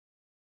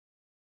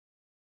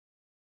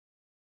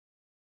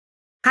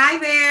Hi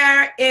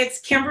there, it's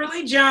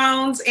Kimberly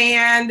Jones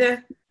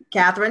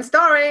Catherine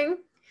Storing.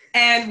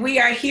 and we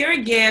are here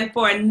again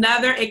for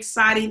another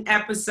exciting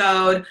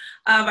episode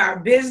of our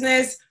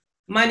Business,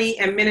 Money,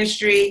 and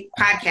Ministry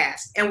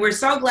podcast. And we're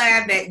so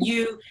glad that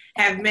you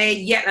have made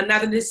yet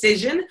another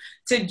decision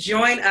to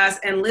join us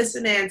and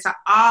listen in to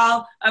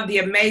all of the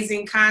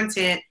amazing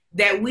content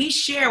that we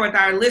share with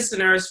our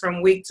listeners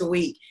from week to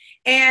week.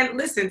 And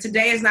listen,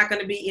 today is not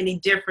going to be any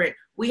different.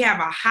 We have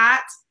a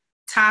hot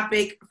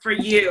topic for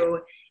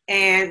you.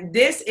 And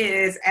this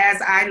is,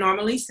 as I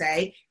normally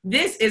say,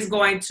 this is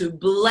going to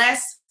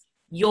bless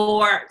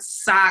your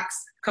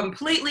socks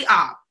completely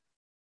off.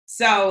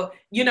 So,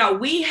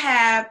 we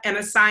have an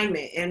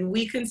assignment and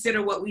we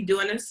consider what we do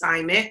an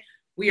assignment.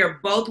 We are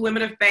both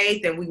women of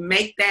faith and we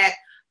make that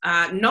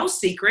no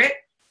secret.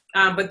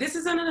 But this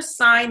is an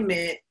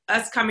assignment,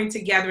 us coming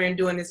together and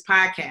doing this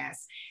podcast.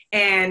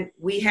 And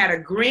we had a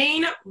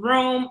green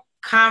room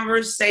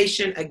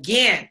conversation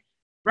again.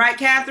 Right,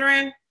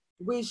 Catherine?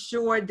 We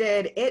sure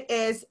did.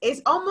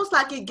 It's almost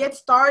like it gets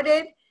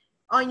started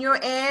on your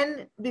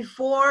end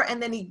before,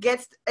 and then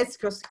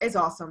it's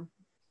awesome.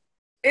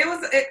 It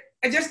was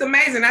just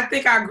amazing. I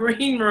think our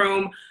green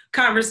room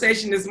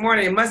conversation this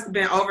morning, it must have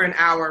been over an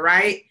hour,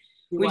 right?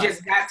 We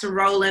just got to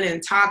rolling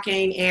and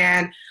talking,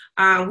 and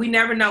we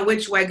never know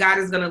which way God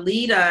is going to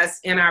lead us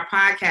in our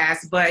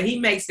podcast, but he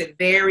makes it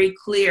very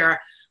clear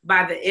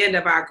by the end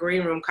of our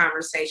green room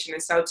conversation.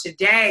 And so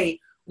today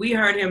we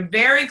heard him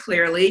very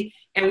clearly,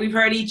 and we've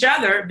heard each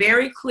other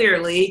very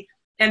clearly,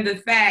 and the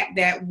fact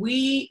that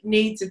we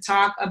need to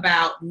talk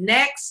about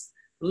next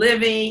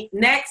level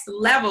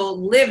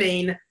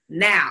living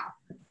now.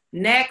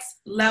 Next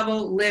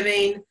level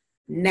living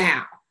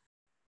now.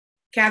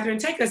 Catherine,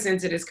 take us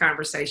into this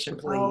conversation,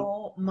 please.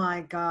 Oh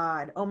my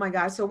God. Oh my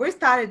God. So we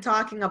started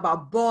talking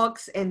about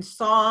books and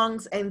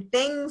songs and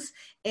things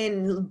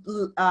in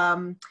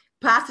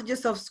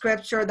passages of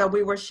scripture that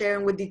we were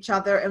sharing with each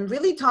other, and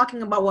really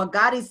talking about what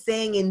God is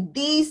saying in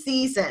this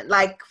season,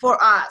 like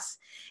for us.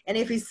 And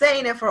if he's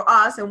saying it for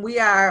us, and we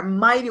are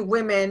mighty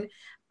women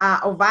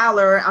of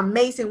valor,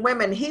 amazing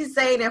women, he's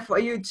saying it for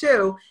you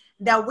too,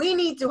 that we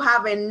need to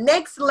have a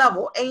next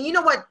level. And you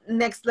know what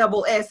next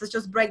level is? Let's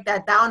just break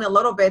that down a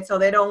little bit so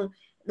we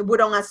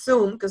don't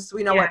assume, because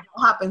we know what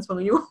happens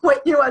when you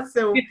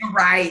assume.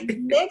 Right.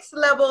 Next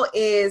level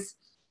is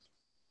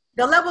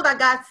the level that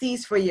God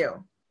sees for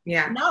you.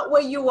 Yeah. Not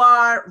where you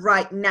are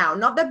right now,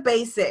 not the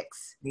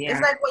basics. Yeah. It's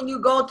like when you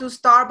go to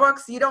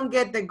Starbucks, you don't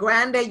get the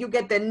grande, you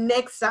get the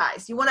next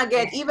size. You want to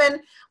get,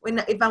 even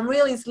if I'm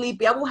really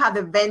sleepy, I will have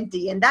the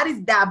venti, and that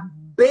is that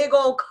big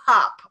old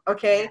cup,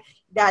 okay,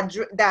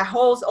 that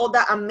holds all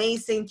that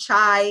amazing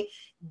chai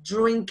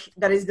drink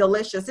that is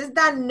delicious. It's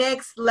that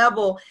next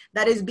level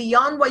that is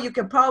beyond what you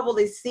can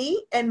probably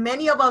see, and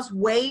many of us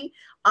wait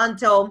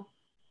until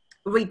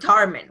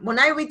retirement. When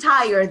I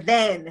retire,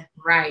 then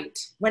right,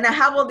 when I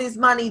have all this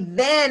money,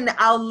 then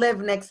I'll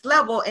live next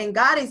level. And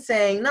God is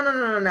saying,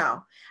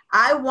 no.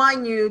 I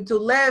want you to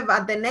live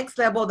at the next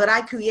level that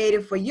I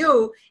created for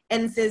you.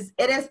 And since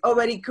it is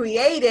already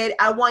created,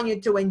 I want you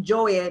to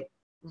enjoy it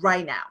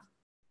right now.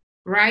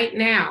 Right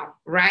now.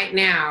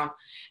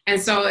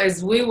 And so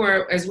as we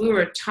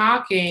were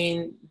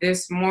talking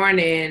this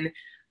morning,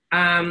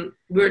 we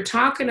were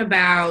talking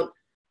about,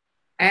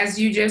 as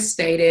you just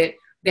stated,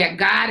 that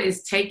God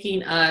is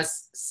taking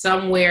us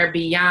somewhere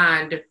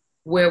beyond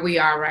where we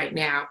are right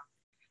now.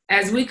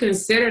 As we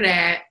consider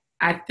that,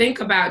 I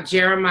think about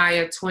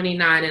Jeremiah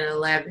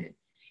 29:11.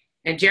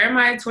 And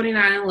Jeremiah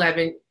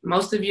 29:11,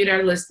 most of you that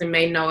are listening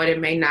may know it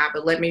and may not,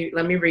 but let me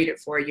read it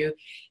for you.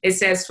 It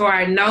says, "For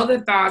I know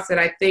the thoughts that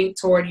I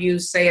think toward you,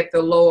 saith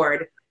the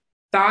Lord,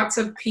 thoughts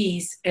of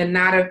peace and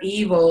not of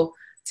evil,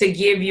 to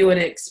give you an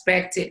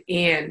expected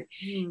end."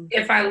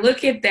 If I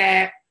look at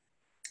that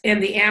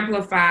in the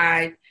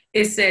Amplified,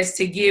 it says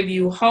to give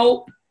you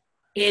hope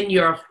in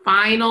your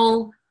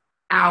final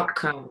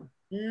outcome.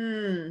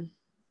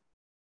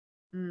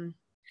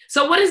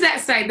 So what does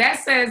that say?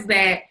 That says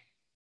that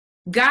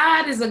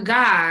God is a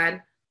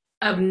God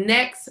of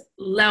next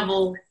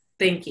level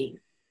thinking.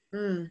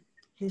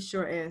 He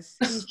sure is.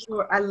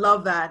 I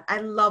love that. I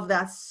love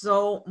that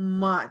so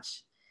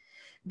much.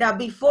 That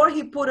before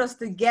he put us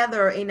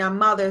together in our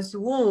mother's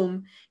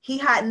womb,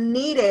 he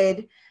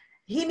needed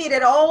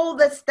all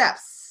the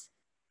steps.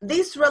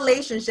 This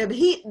relationship,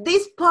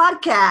 this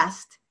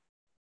podcast,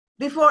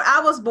 before I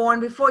was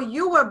born, before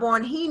you were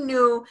born, he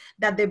knew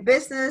that the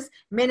Business,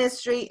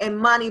 Ministry, and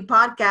Money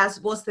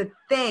podcast was the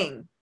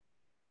thing.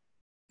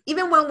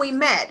 Even when we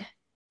met,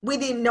 we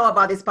didn't know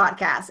about this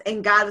podcast.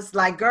 And God was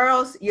like,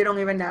 girls, you don't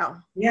even know.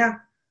 Yeah.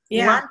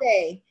 One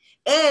day.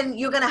 And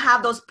you're going to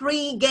have those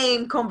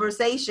pre-game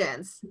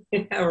conversations.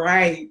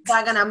 Right.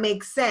 That are going to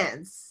make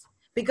sense.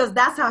 Because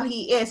that's how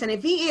he is. And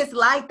if he is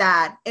like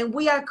that, and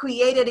we are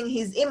created in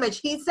his image,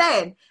 he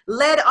said,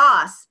 let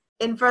us,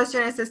 in 1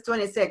 Genesis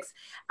 26,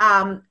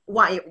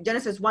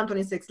 Genesis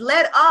 1:26,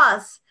 let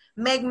us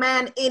make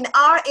man in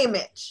our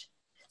image.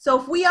 So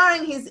if we are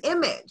in his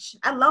image,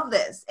 I love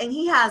this, and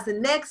he has the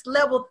next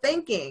level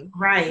thinking,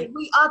 Right.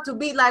 we ought to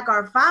be like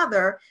our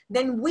Father,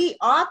 then we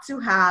ought to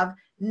have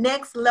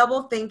next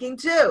level thinking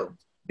too.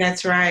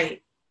 That's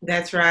right.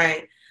 That's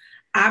right.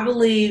 I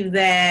believe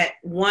that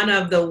one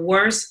of the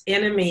worst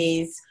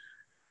enemies,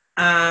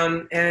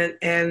 and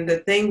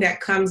the thing that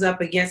comes up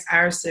against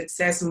our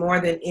success more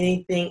than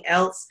anything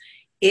else,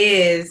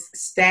 is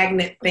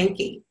stagnant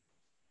thinking.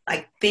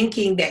 Like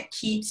thinking that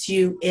keeps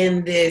you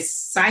in this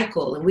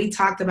cycle. And we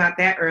talked about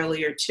that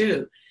earlier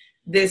too.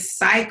 This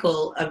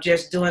cycle of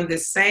just doing the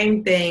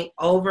same thing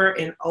over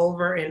and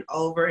over and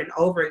over and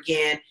over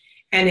again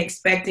and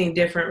expecting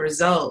different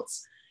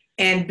results.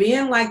 And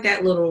being like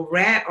that little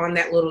rat on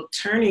that little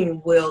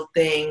turning wheel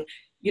thing,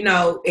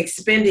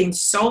 expending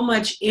so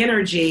much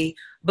energy,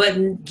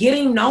 but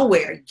getting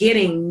nowhere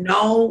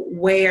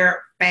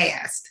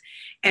fast.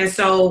 And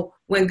so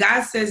when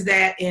God says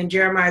that in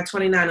Jeremiah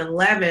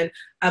 29:11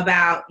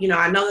 about,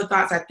 I know the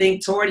thoughts I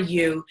think toward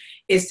you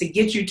is to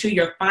get you to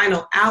your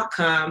final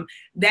outcome,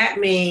 that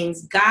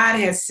means God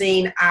has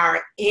seen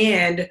our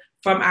end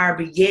from our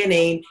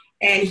beginning,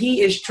 and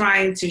he is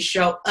trying to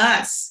show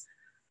us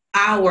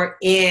our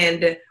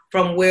end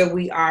from where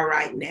we are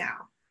right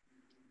now.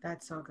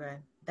 That's so good.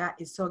 That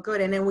is so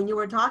good. And then when you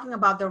were talking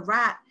about the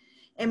rat,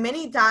 and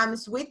many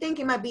times we think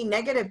it might be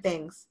negative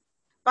things,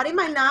 but it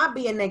might not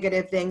be a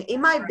negative thing. It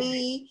might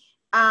be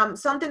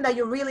something that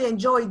you really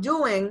enjoy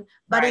doing,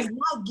 but it's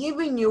not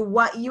giving you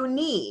what you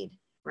need.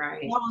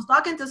 Right. I was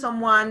talking to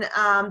someone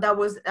that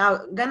was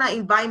gonna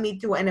invite me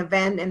to an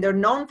event, and they're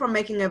known for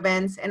making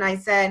events. And I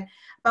said,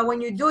 but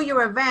when you do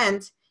your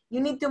event,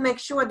 you need to make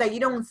sure that you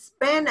don't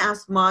spend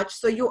as much,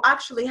 so you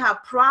actually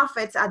have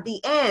profits at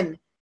the end.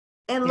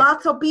 And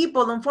lots of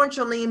people,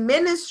 unfortunately, in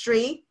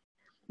ministry,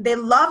 they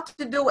love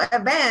to do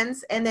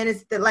events, and then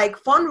it's like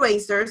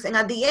fundraisers, and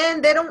at the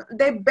end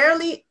they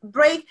barely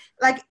break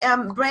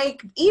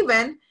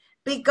even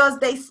because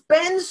they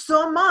spend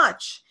so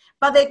much,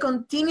 but they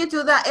continue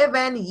to that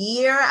event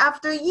year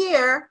after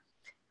year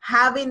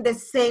having the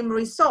same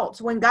results,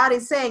 when God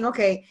is saying,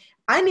 okay,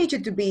 I need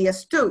you to be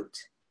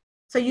astute.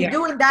 So you're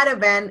doing that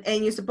event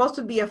and you're supposed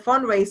to be a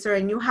fundraiser,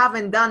 and you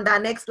haven't done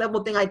that next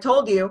level thing I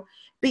told you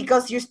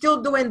because you're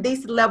still doing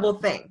this level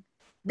thing.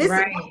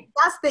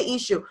 That's the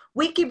issue.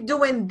 We keep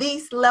doing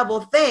this level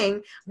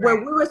thing where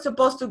we were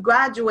supposed to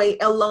graduate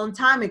a long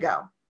time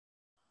ago.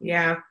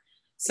 Yeah.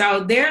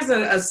 So there's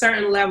a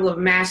certain level of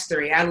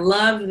mastery. I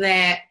love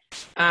that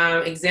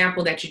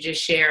example that you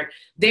just shared.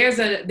 There's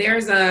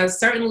a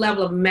certain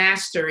level of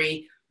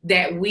mastery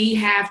that we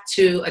have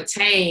to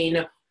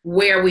attain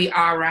where we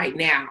are right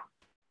now.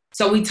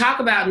 So we talk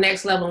about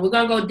next level, and we're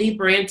going to go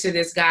deeper into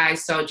this,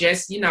 guys. So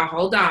just,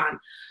 hold on.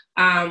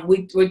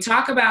 We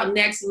talk about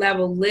next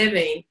level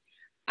living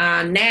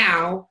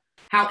now.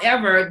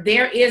 However,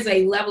 there is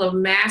a level of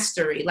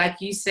mastery, like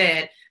you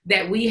said,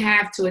 that we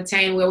have to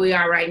attain where we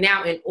are right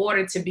now in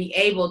order to be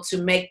able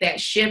to make that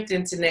shift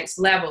into next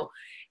level.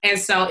 And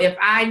so if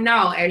I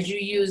know, as you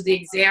use the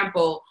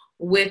example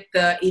with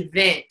the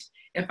event,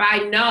 if I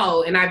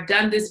know, and I've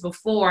done this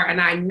before,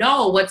 and I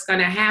know what's going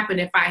to happen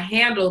if I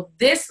handle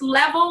this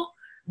level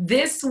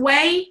this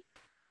way,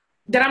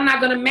 that I'm not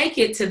going to make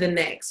it to the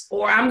next,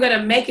 or I'm going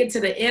to make it to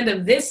the end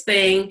of this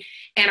thing,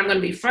 and I'm going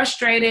to be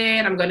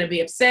frustrated, I'm going to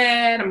be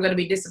upset, I'm going to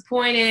be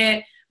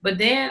disappointed. But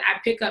then I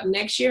pick up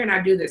next year and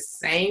I do the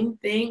same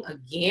thing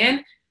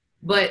again.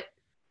 But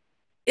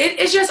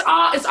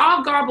it's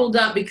all garbled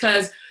up,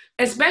 because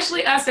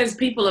especially us as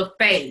people of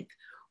faith,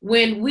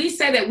 when we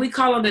say that we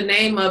call on the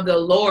name of the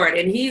Lord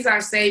and he's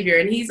our savior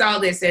and he's all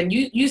this, and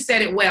you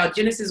said it well,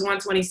 Genesis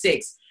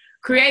 1:26,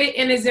 created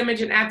in his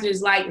image and after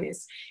his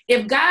likeness.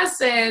 If God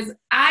says,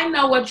 I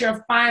know what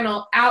your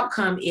final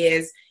outcome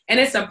is, and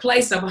it's a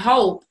place of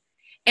hope,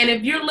 and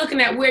if you're looking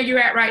at where you're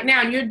at right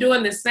now and you're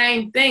doing the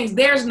same things,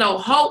 there's no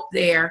hope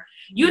there.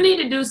 You need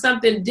to do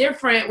something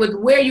different with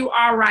where you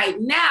are right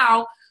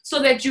now so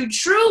that you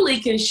truly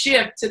can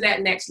shift to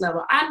that next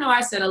level. I know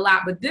I said a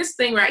lot, but this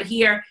thing right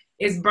here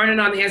is burning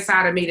on the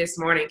inside of me this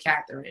morning,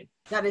 Catherine.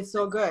 That is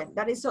so good.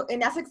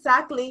 And that's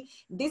exactly,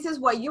 this is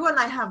what you and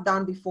I have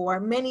done before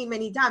many,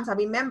 many times. I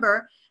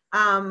remember,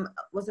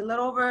 was a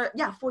little over,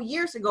 4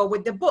 years ago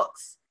with the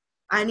books.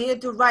 I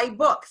needed to write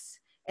books.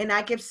 And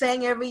I kept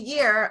saying every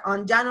year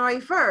on January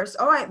 1st,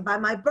 all right, by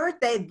my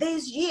birthday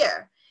this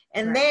year.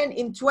 And then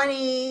in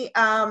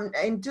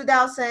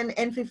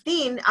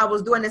 2015, I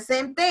was doing the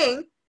same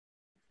thing,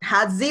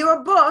 had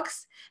 0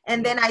 books.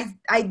 And then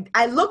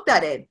I looked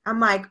at it. I'm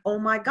like, oh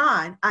my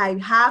God, I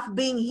have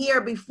been here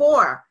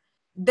before.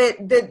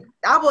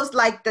 I was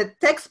like the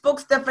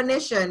textbook's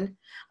definition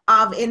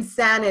of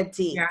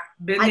insanity. Yeah,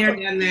 been there,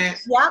 done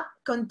that. Yep,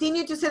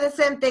 continue to say the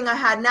same thing. I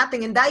had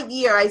nothing. And that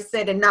year I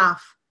said,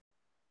 enough.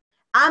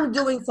 I'm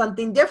doing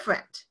something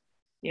different.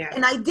 Yeah.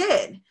 And I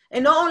did.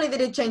 And not only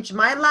did it change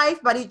my life,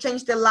 but it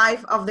changed the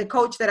life of the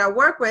coach that I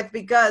work with,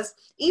 because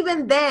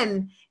even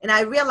then, and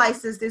I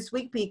realized this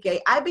week, PK,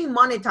 I've been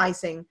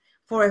monetizing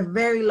for a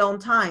very long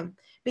time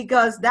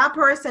because that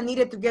person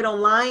needed to get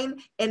online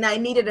and I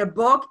needed a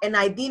book and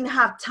I didn't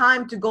have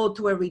time to go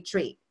to a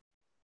retreat.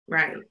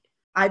 Right.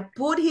 I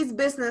put his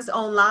business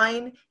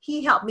online.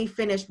 He helped me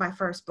finish my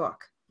first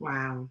book.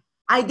 Wow.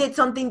 I did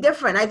something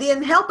different. I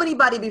didn't help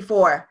anybody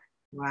before.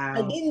 Wow.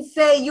 I didn't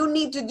say you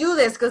need to do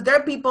this because there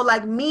are people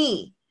like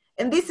me.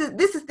 And this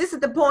is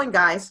the point,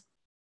 guys.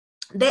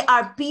 There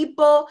are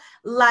people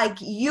like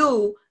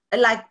you,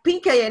 like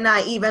PK and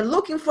I even,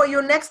 looking for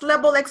your next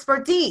level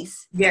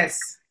expertise. Yes.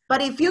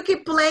 But if you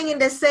keep playing in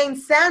the same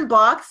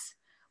sandbox,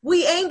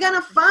 we ain't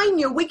gonna find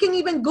you. We can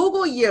even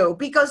Google you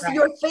because Right.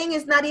 your thing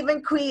is not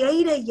even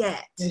created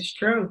yet. It's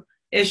true.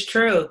 It's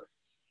true.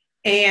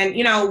 And,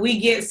 you know,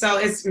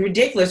 it's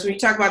ridiculous when you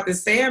talk about the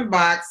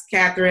sandbox,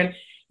 Catherine.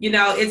 You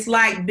know, it's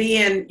like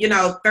being,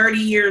 30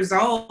 years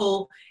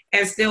old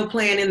and still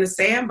playing in the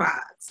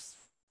sandbox,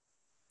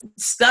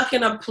 stuck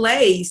in a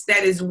place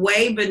that is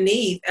way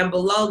beneath and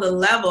below the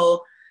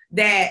level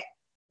that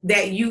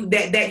you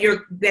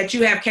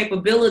have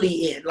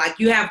capability in. Like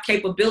you have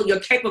capability, your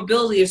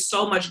capability is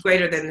so much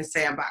greater than the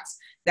sandbox.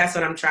 That's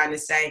what I'm trying to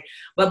say.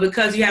 But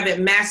because you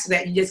haven't mastered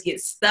that, you just get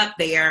stuck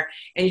there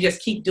and you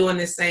just keep doing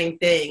the same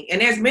thing.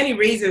 And there's many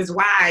reasons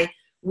why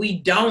we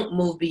don't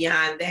move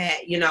beyond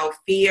that,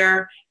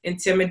 fear,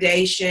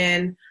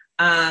 intimidation,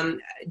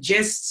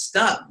 just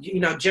stuff,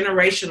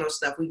 generational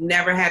stuff. We've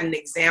never had an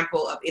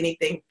example of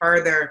anything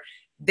further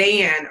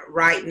than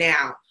right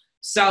now.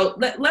 So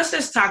let's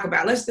just talk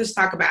about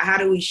how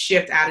do we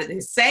shift out of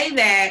this? Say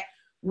that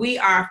we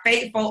are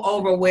faithful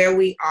over where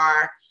we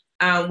are.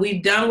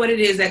 We've done what it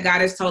is that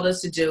God has told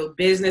us to do,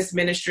 business,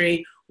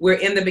 ministry. We're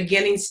in the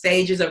beginning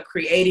stages of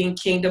creating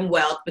kingdom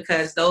wealth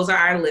because those are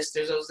our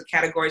listeners. Those are the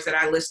categories that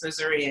our listeners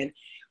are in.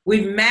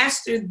 We've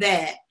mastered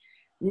that.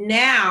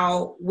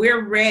 Now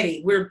we're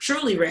ready. We're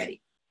truly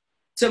ready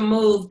to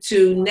move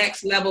to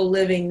next level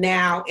living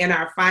now in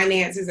our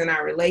finances, in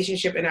our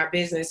relationship, in our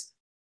business.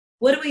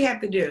 What do we have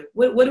to do?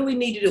 What do we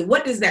need to do?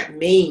 What does that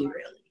mean,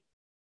 really?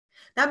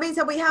 That means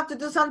that we have to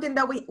do something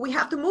that we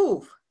have to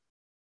move.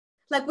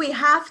 Like we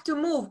have to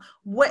move.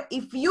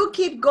 If you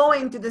keep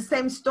going to the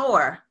same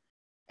store,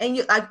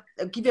 and I'll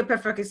give you a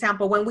perfect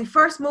example. When we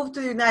first moved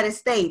to the United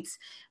States,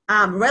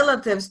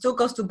 relatives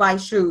took us to buy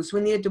shoes.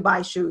 We needed to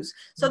buy shoes.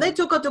 So they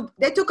took us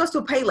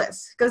to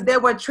Payless because they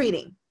were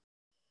treating.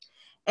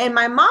 And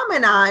my mom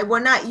and I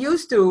were not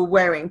used to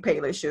wearing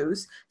Payless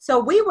shoes. So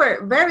we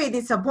were very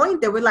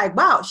disappointed. We're like,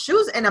 wow,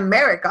 shoes in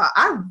America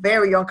are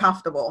very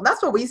uncomfortable.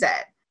 That's what we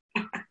said.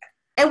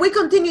 And we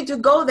continued to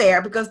go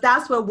there because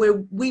that's where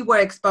we were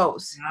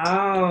exposed.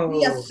 Oh.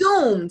 We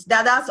assumed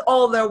that that's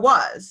all there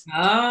was.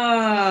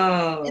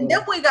 Oh. And then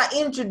we got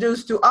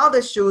introduced to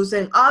other shoes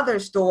and other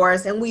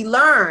stores, and we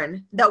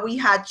learned that we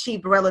had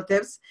cheap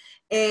relatives,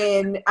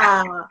 and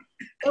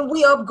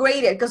we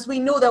upgraded because we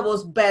knew that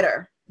was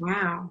better.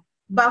 Wow.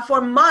 But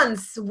for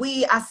months,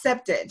 we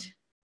accepted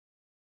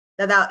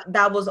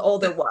that was all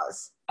there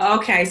was.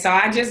 Okay, so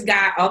I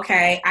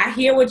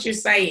hear what you're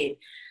saying.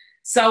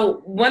 So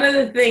one of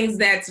the things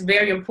that's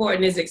very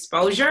important is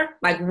exposure,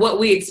 like what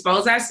we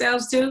expose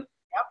ourselves to. Yep.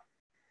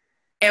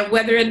 And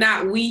whether or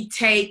not we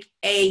take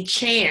a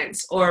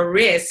chance or a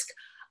risk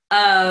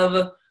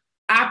of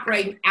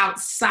operating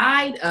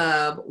outside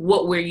of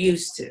what we're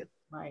used to.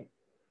 Right.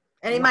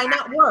 And it might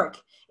not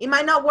work. It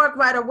might not work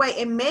right away.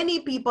 And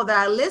many people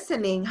that are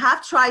listening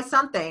have tried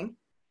something.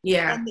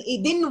 Yeah. And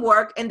it didn't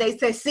work. And they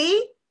say,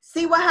 see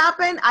what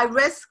happened? I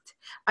risked.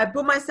 I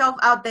put myself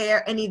out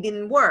there and it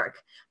didn't work.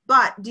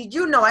 But did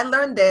you know, I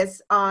learned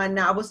this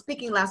I was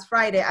speaking last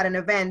Friday at an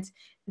event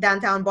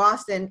downtown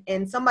Boston,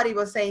 and somebody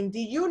was saying, do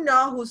you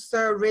know who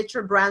Sir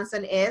Richard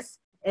Branson is?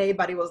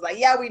 Everybody was like,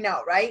 yeah, we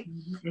know, right?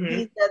 Mm-hmm.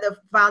 He's the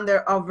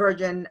founder of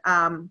Virgin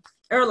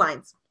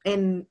Airlines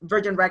and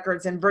Virgin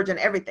Records and Virgin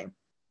everything.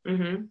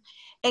 Mm-hmm.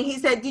 And he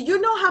said, did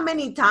you know how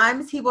many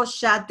times he was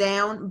shut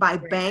down by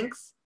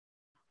banks?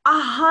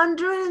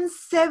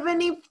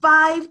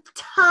 175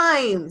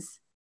 times.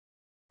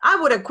 I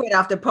would have quit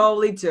after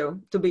probably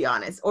 2, to be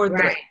honest, or 3.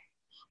 Right.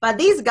 But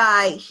this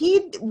guy,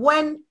 he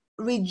went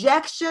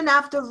rejection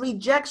after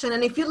rejection.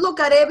 And if you look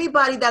at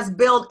everybody that's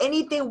built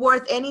anything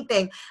worth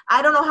anything,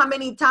 I don't know how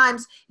many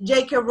times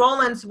J.K.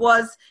 Rowling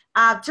was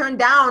turned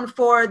down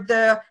for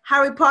the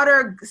Harry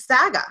Potter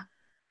saga.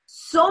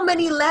 So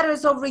many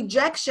letters of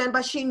rejection,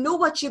 but she knew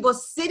what she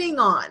was sitting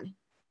on.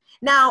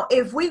 Now,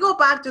 if we go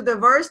back to the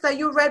verse that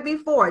you read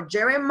before,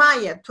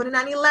 Jeremiah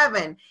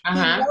 29:11, he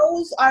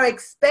knows our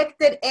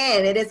expected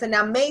end. It is an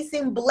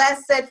amazing,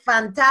 blessed,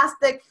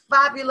 fantastic,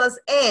 fabulous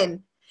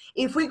end.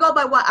 If we go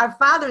by what our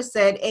Father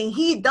said, and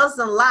he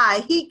doesn't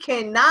lie, he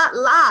cannot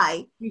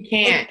lie. He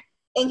can't.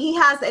 And he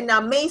has an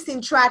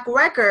amazing track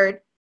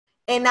record,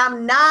 and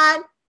I'm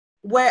not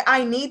where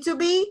I need to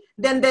be,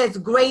 then there's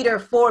greater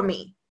for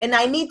me. And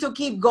I need to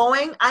keep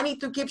going. I need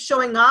to keep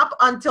showing up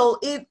until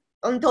the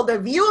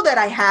view that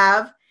I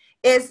have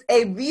is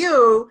a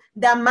view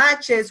that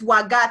matches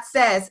what God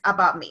says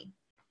about me.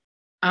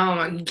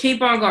 Oh,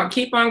 keep on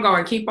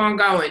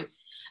going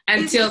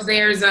until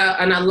there's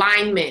an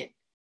alignment.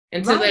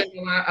 until there's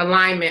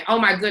alignment. Oh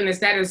my goodness,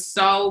 that is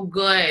so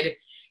good.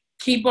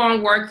 Keep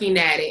on working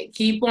at it.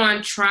 Keep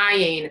on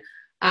trying.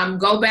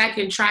 Go back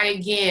and try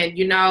again.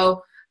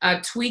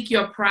 Tweak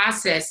your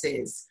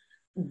processes.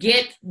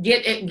 Get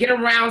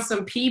around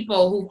some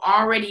people who've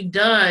already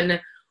done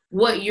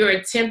what you're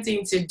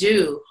attempting to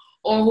do,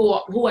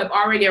 or who have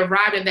already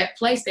arrived at that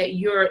place that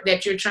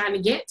you're trying to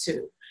get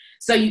to.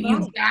 So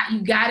you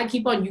got to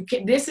keep on.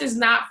 This is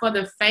not for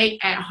the faint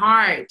at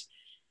heart.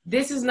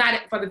 This is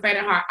not for the faint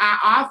at heart. I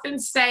often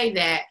say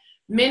that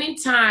many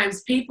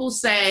times people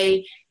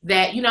say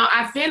that,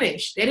 I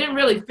finished. They didn't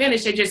really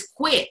finish. They just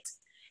quit.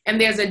 And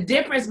there's a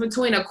difference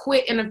between a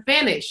quit and a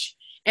finish.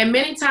 And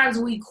many times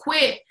we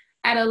quit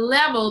at a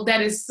level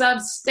that is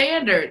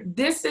substandard.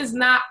 This is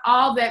not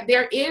all that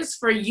there is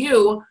for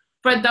you,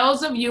 for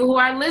those of you who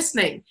are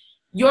listening.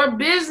 Your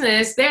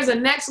business, there's a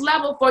next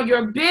level for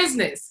your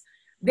business.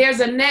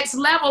 There's a next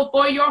level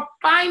for your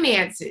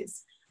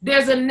finances.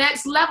 There's a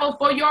next level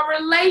for your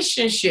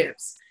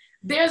relationships.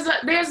 There's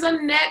a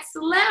next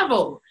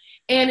level.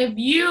 And if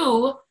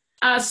you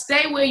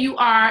stay where you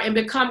are and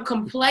become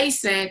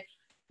complacent,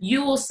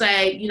 you will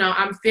say,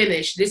 I'm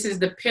finished. This is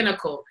the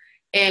pinnacle.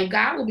 And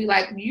God will be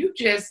like, you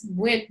just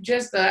went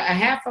just a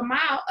half a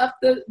mile up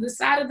the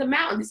side of the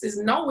mountain. This is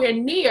nowhere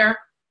near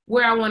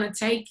where I want to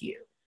take you.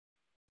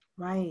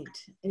 Right.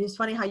 And it's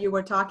funny how you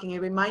were talking.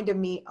 It reminded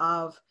me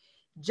of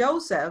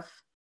Joseph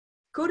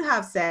could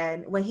have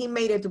said when he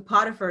made it to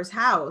Potiphar's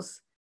house,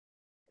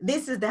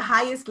 this is the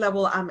highest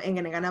level I'm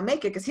gonna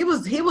make it, because he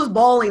was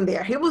balling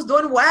there. He was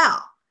doing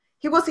well.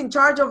 He was in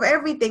charge of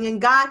everything.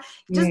 And God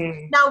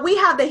now we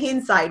have the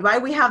hindsight,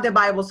 right? We have the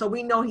Bible, so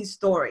we know his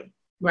story.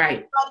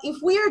 Right. But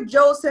if we are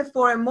Joseph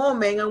for a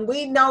moment and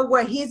we know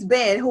where he's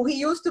been, who he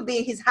used to be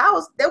in his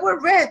house, they were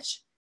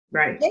rich.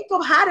 Right.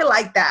 Jacob had it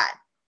like that.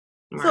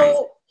 Right.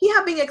 So he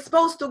had been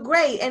exposed to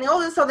great, and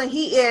all of a sudden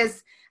he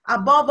is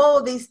above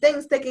all these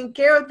things, taking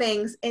care of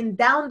things, and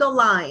down the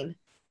line,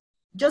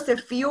 just a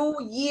few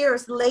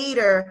years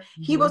later,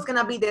 he was going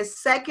to be the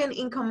second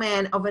in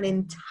command of an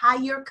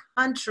entire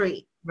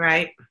country.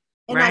 Right.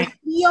 And I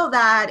feel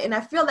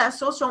that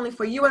so strongly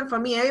for you and for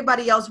me,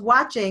 everybody else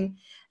watching,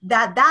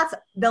 that's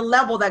the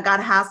level that God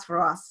has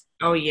for us.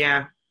 Oh,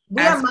 yeah.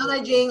 We are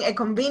managing a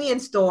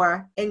convenience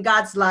store, and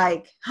God's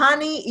like,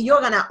 honey, you're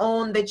going to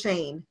own the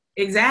chain.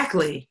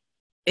 Exactly.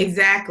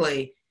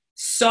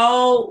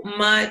 So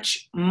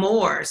much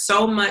more.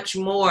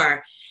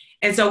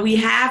 And so we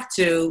have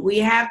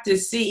to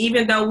see,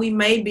 even though we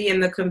may be in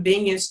the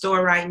convenience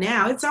store right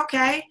now, it's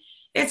okay.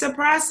 It's a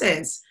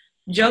process.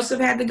 Joseph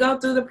had to go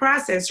through the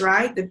process,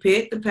 right? The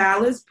pit, the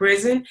palace,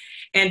 prison,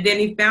 and then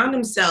he found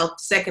himself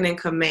second in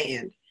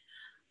command.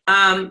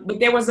 But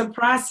there was a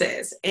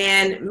process,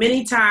 and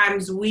many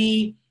times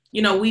we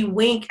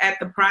wink at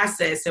the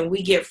process and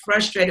we get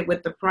frustrated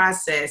with the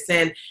process,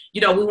 and,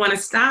 we want to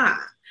stop.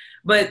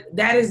 But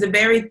that is the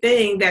very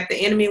thing that the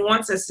enemy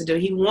wants us to do.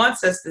 He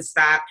wants us to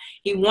stop.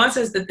 He wants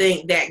us to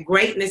think that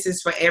greatness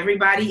is for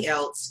everybody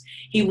else.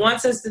 He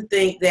wants us to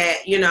think that,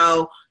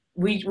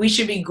 we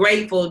should be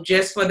grateful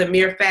just for the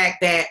mere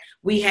fact that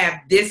we have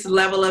this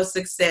level of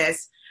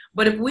success.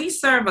 But if we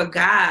serve a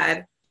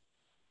God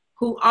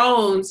who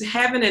owns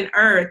heaven and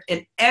earth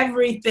and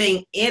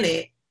everything in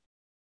it,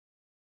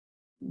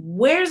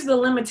 where's the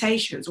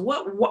limitations?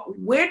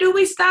 Where do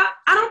we stop?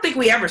 I don't think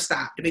we ever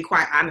stop, to be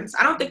quite honest.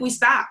 I don't think we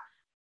stop.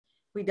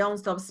 We don't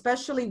stop,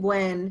 especially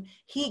when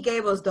he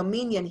gave us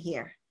dominion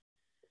here.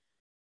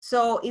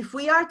 So if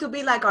we are to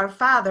be like our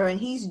Father, and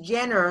he's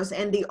generous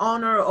and the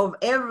owner of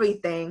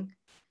everything,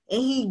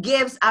 and he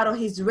gives out of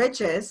his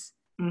riches,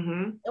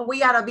 and we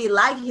got to be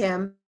like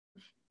him.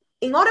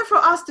 In order for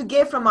us to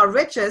give from our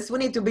riches, we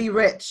need to be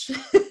rich.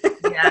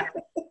 Yeah,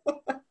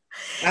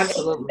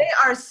 absolutely.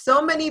 There are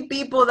so many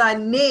people that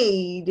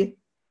need,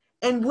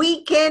 and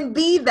we can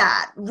be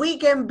that. We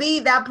can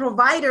be that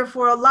provider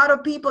for a lot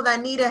of people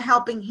that need a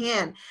helping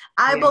hand.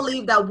 I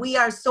believe that we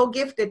are so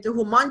gifted, to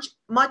whom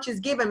much is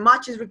given,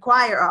 much is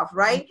required of,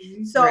 right?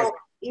 So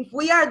if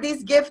we are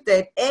this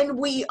gifted, and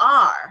we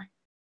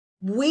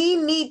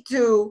need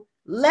to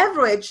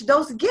leverage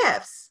those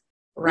gifts.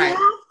 Right. We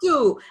have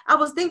to. I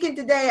was thinking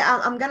today,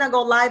 I'm going to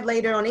go live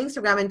later on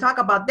Instagram and talk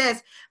about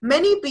this.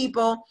 Many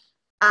people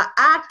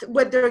act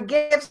with their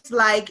gifts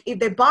like if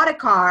they bought a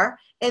car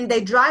and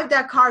they drive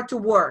that car to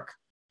work,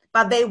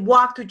 but they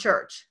walk to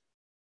church.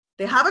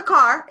 They have a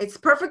car, it's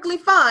perfectly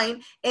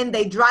fine, and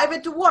they drive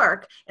it to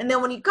work. And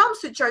then when it comes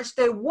to church,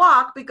 they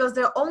walk because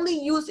they're only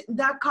using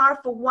that car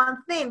for one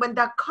thing, when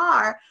that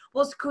car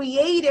was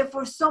created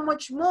for so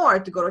much more,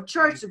 to go to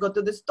church, to go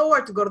to the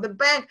store, to go to the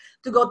bank,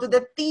 to go to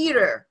the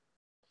theater.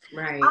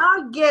 Right.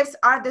 Our gifts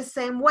are the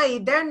same way.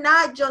 They're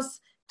not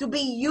just to be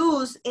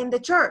used in the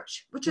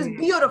church, which is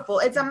beautiful.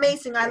 It's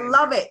amazing. I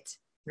love it.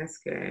 That's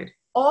good.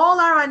 All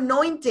our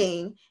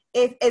anointing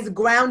is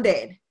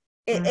grounded.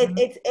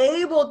 It's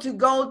able to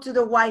go to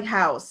the White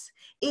House.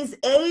 It's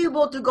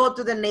able to go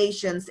to the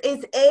nations.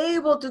 It's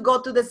able to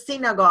go to the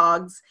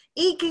synagogues.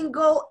 It can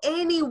go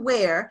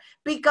anywhere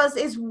because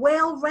it's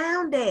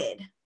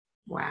well-rounded.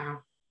 Wow.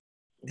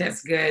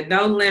 That's good.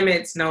 No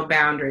limits, no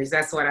boundaries.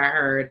 That's what I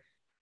heard.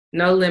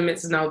 No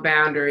limits, no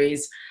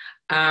boundaries.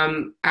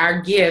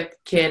 Our gift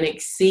can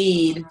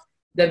exceed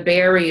the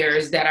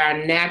barriers that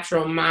our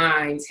natural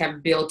minds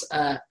have built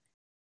up.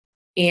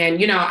 And,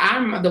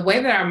 the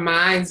way that our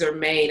minds are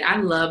made, I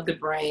love the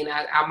brain.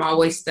 I'm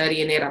always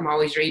studying it. I'm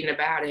always reading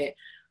about it.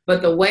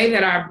 But the way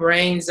that our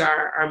brains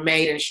are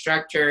made and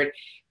structured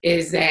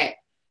is that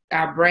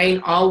our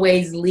brain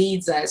always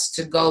leads us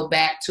to go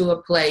back to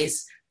a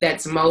place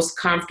that's most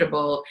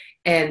comfortable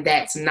and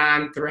that's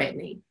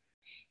non-threatening.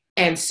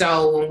 And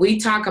so when we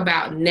talk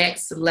about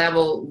next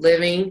level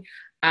living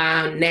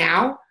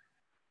now,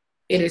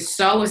 it is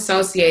so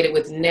associated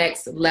with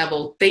next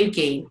level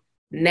thinking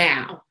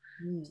now.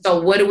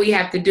 So what do we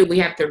have to do? We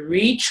have to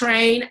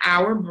retrain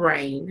our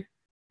brain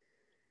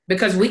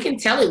because we can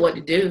tell it what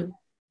to do.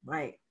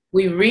 Right.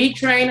 We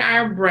retrain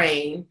our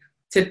brain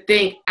to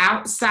think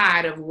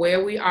outside of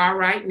where we are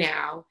right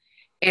now.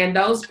 And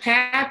those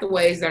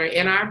pathways that are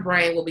in our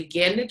brain will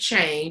begin to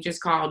change. It's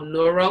called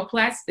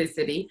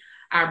neuroplasticity.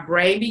 Our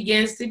brain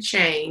begins to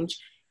change.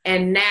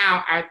 And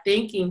now our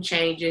thinking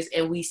changes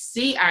and we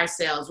see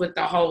ourselves with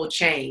the whole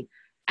chain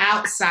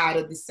outside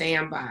of the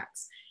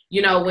sandbox.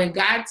 When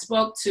God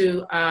spoke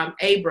to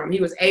Abram, he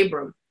was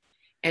Abram.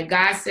 And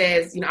God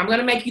says, I'm going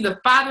to make you the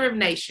father of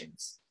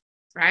nations,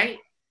 right?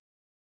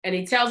 And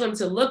he tells him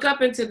to look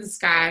up into the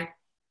sky.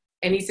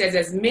 And he says,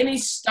 as many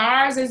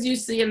stars as you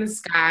see in the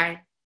sky.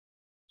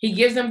 He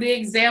gives them the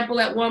example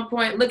at one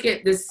point. Look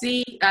at the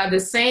sea, the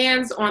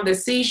sands on the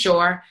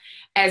seashore.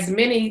 As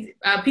many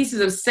pieces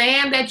of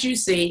sand that you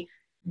see,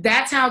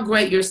 that's how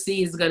great your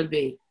sea is going to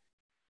be.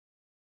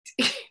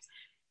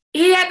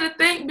 He had to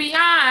think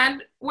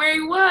beyond where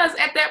he was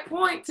at that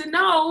point to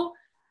know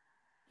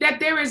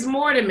that there is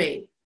more to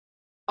me.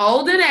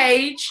 Old in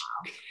age.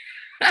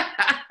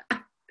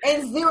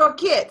 And 0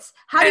 kids.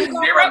 How do you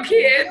go from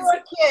 0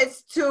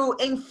 kids to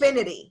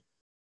infinity?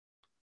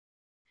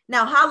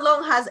 Now, how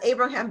long has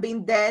Abraham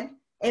been dead?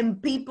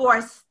 And people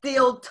are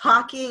still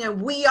talking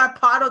and we are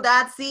part of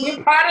that seed?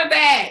 We're part of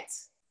that.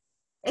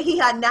 And he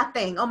had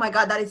nothing. Oh my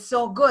God, that is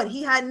so good.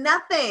 He had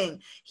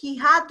nothing. He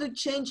had to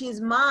change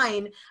his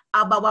mind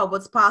about what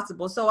was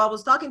possible. So I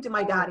was talking to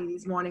my daddy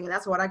this morning, and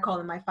that's what I call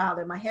him, my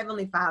father, my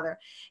heavenly father.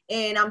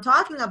 And I'm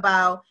talking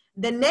about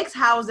the next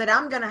house that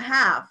I'm going to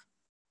have.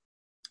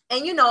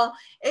 And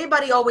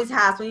everybody always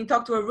has, when you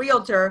talk to a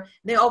realtor,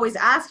 they always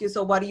ask you,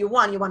 so what do you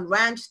want? You want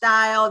ranch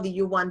style? Do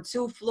you want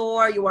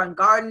 2-floor? You want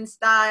garden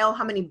style?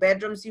 How many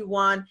bedrooms you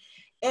want?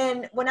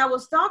 And when I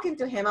was talking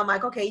to him, I'm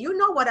like, okay, you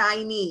know what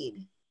I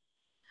need.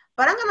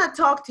 But I'm going to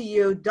talk to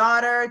you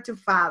daughter to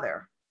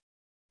father.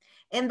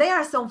 And there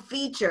are some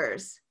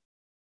features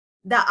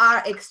that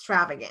are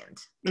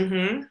extravagant.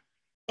 Mm-hmm.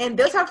 And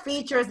those are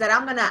features that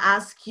I'm going to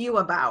ask you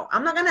about.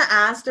 I'm not going to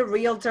ask the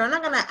realtor. I'm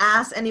not going to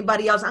ask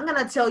anybody else. I'm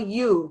going to tell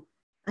you.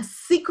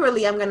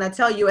 Secretly, I'm going to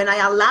tell you. And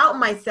I allowed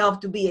myself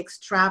to be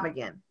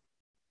extravagant.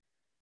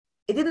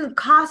 It didn't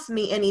cost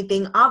me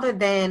anything other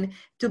than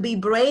to be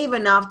brave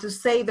enough to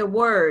say the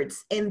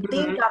words and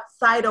think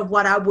outside of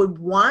what I would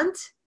want.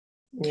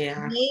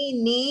 Yeah. May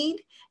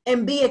need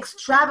and be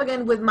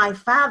extravagant with my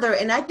father.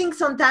 And I think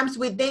sometimes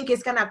we think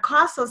it's going to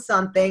cost us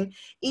something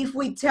if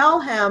we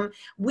tell him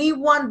we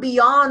want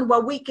beyond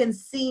what we can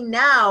see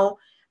now,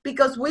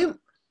 because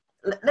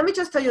let me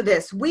just tell you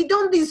this, we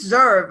don't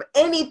deserve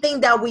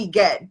anything that we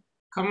get.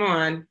 Come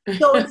on.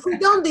 So if we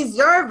don't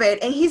deserve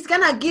it and he's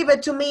going to give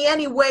it to me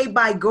anyway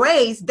by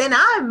grace, then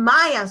I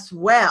might as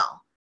well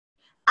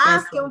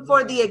ask him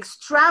for the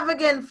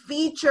extravagant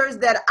features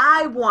that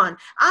I want.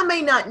 I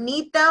may not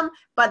need them,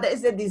 but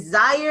there's a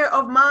desire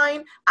of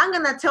mine. I'm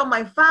going to tell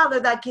my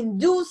father that I can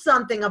do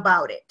something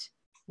about it.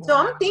 Wow. So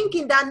I'm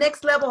thinking that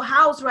next level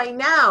house right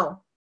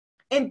now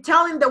and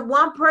telling the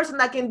one person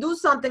that can do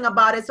something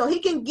about it so he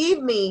can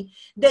give me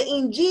the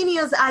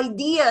ingenious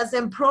ideas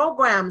and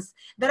programs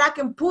that I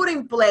can put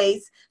in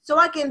place so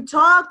I can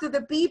talk to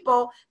the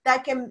people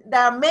that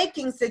are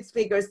making 6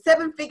 figures,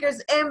 7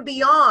 figures and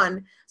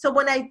beyond. So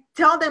when I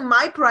tell them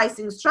my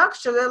pricing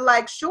structure, they're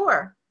like,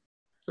 sure.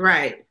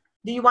 Right.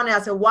 Do you want it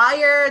as a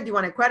wire? Do you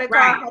want a credit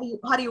card? How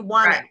do you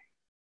want it?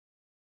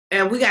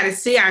 And we got to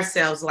see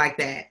ourselves like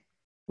that.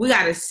 We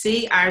got to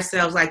see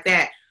ourselves like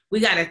that. We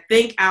got to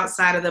think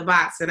outside of the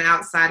box and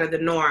outside of the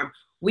norm.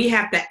 We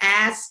have to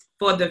ask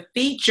for the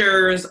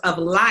features of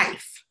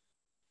life,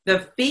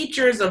 the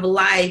features of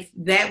life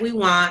that we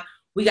want.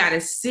 We got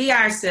to see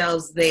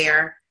ourselves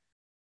there.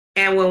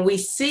 And when we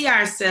see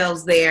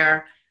ourselves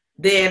there,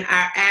 then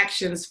our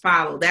actions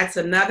follow. That's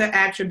another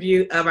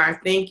attribute of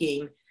our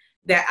thinking,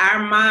 that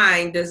our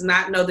mind does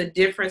not know the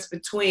difference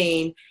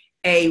between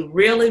a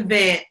real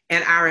event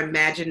and our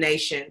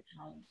imagination.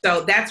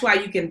 So that's why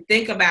you can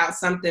think about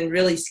something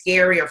really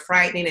scary or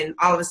frightening and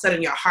all of a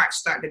sudden your heart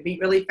starts to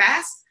beat really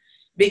fast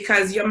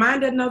because your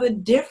mind doesn't know the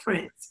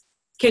difference.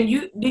 Can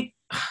you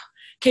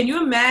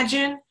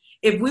imagine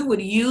if we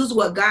would use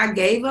what God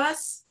gave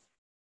us,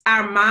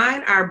 our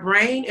mind, our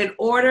brain, in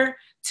order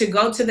to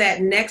go to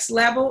that next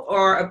level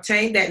or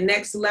obtain that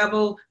next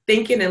level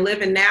thinking and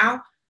living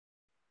now?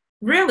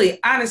 really,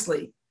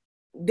 honestly,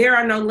 there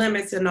are no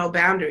limits and no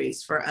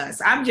boundaries for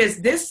us.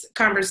 This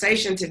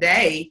conversation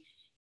today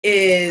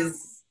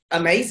is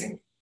amazing.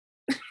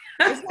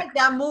 It's like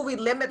that movie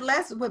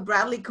Limitless with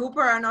Bradley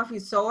Cooper. I don't know if you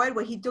saw it,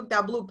 where he took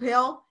that blue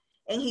pill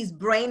and his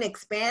brain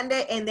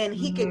expanded, and then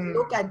he could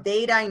look at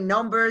data and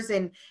numbers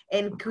and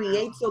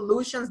create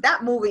solutions.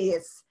 That movie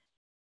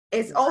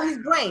is all his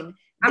brain.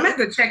 I'm going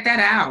to have to check that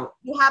out.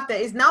 You have to.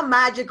 It's not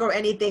magic or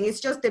anything. It's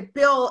just the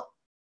pill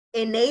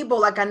enable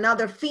like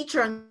another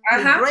feature in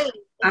his brain.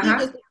 And he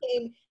just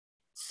became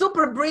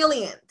super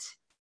brilliant.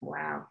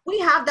 Wow. We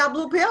have that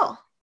blue pill.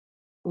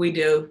 We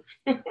do.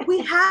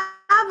 We have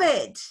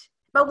it.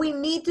 But we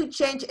need to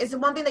change. It's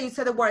one thing that you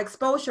said, the word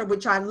exposure,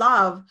 which I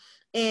love.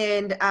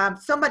 And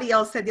somebody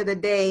else said the other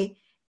day,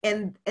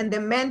 and the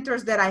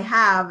mentors that I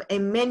have,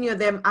 and many of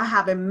them I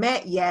haven't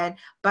met yet,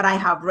 but I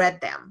have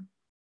read them.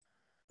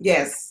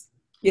 Yes.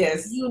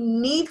 Yes. You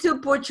need to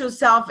put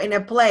yourself in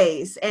a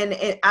place. And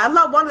I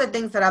love, one of the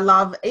things that I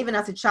love, even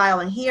as a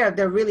child, and here,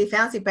 they're really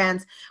fancy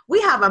pants.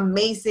 We have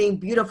amazing,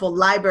 beautiful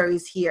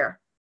libraries here.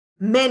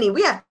 Many.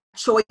 We have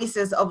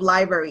choices of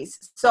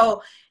libraries.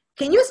 So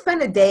can you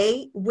spend a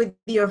day with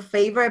your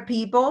favorite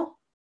people?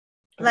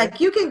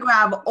 Like, you can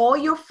grab all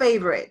your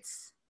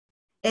favorites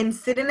and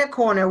sit in a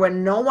corner where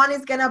no one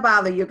is going to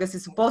bother you because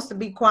it's supposed to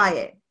be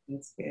quiet.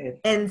 That's good.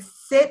 And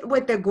sit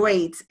with the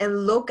greats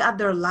and look at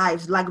their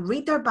lives, like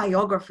read their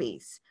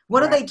biographies.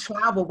 What do they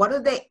travel? What do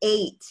they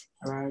eat?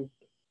 Right.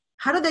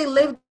 How do they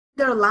live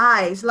their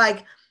lives?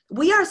 Like,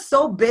 we are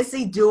so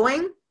busy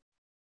doing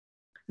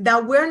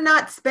that we're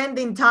not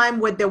spending time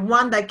with the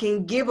one that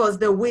can give us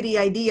the witty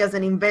ideas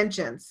and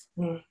inventions.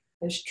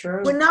 That's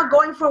true. We're not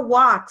going for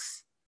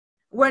walks.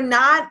 We're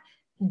not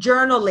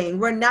journaling.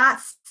 We're not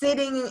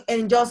sitting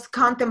and just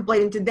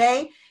contemplating.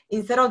 Today,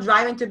 instead of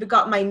driving to pick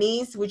up my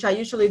niece, which I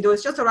usually do,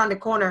 it's just around the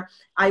corner,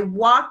 I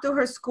walked to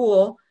her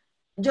school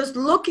just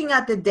looking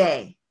at the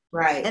day.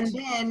 Right. And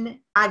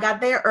then I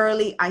got there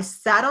early. I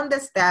sat on the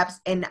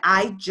steps and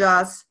I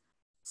just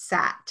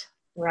sat.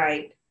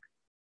 Right.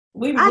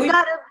 I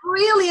got a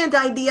brilliant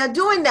idea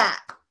doing that.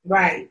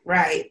 Right,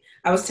 right.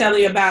 I was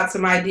telling you about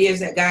some ideas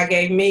that God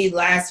gave me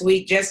last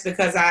week just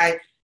because I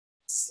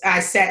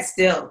sat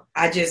still.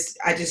 I just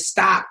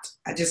stopped.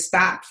 I just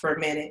stopped for a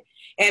minute.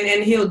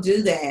 And he'll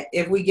do that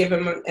if we give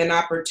him an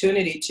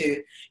opportunity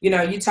to. You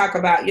know, you talk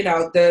about,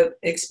 the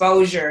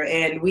exposure,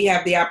 and we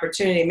have the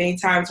opportunity. Many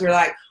times we're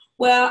like,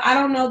 well, I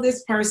don't know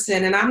this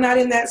person and I'm not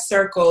in that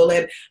circle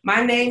and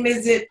my name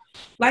isn't,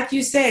 like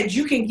you said,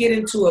 you can get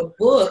into a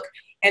book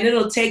and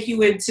it'll take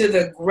you into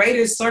the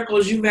greatest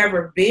circles you've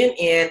ever been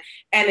in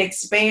and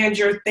expand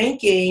your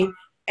thinking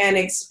and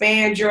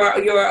expand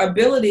your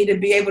ability to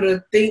be able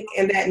to think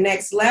in that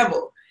next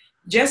level.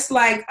 Just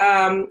like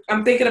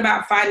I'm thinking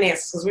about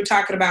finances, because we're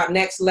talking about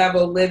next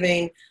level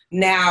living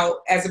now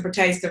as it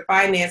pertains to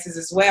finances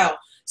as well.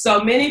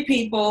 So many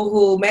people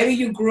who maybe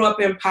you grew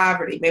up in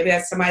poverty, maybe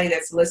that's somebody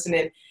that's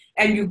listening,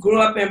 and you grew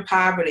up in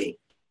poverty.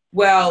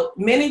 Well,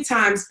 many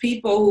times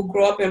people who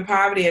grow up in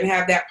poverty and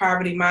have that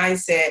poverty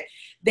mindset,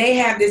 they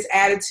have this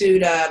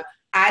attitude of,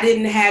 I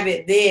didn't have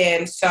it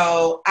then,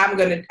 so I'm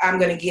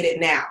gonna get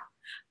it now.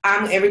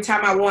 Every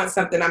time I want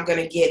something, I'm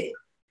gonna get it.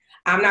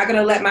 I'm not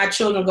gonna let my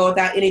children go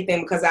without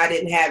anything because I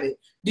didn't have it.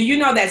 Do you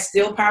know that's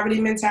still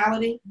poverty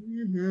mentality?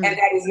 Mm-hmm. And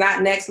that is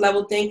not next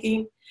level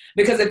thinking?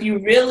 Because if you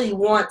really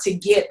want to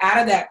get out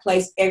of that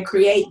place and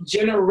create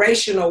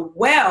generational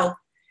wealth,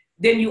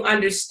 then you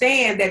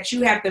understand that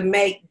you have to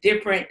make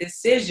different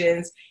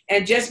decisions.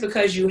 And just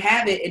because you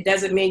have it, it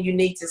doesn't mean you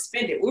need to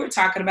spend it. We were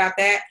talking about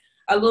that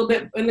a little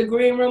bit in the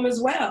green room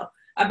as well,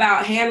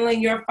 about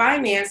handling your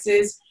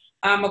finances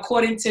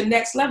according to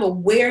next level,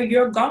 where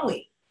you're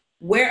going.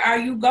 Where are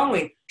you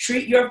going?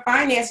 Treat your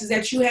finances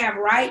that you have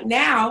right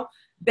now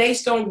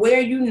based on where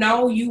you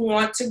know you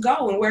want to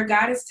go and where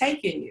God is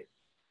taking you.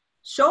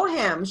 Show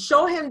him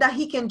that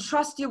he can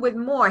trust you with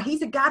more.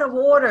 He's a God of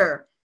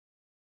order.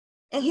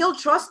 And he'll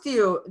trust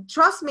you.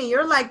 Trust me.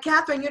 You're like,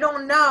 Catherine, you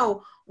don't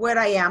know where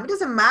I am. It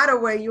doesn't matter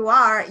where you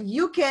are.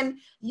 You can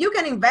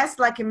invest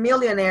like a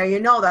millionaire. You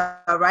know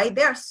that, right?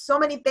 There are so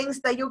many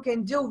things that you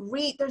can do.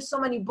 Read. There's so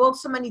many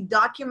books, so many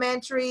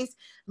documentaries.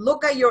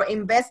 Look at your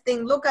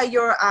investing. Look at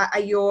your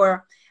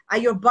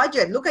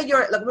budget. Look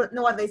at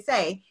know what they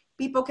say.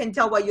 People can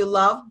tell what you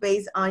love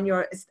based on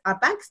your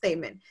bank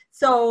statement.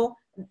 So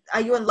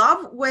are you in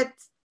love with,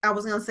 I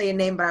was going to say a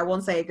name, but I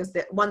won't say it because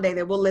one day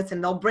they will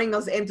listen. They'll bring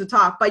us in to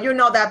talk. But you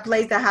know that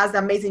place that has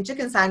amazing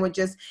chicken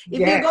sandwiches. If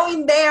you're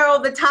going there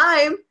all the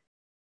time,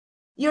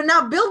 you're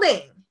not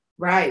building.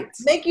 Right.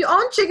 Make your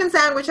own chicken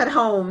sandwich at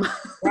home.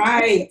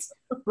 Right.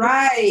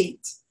 Right.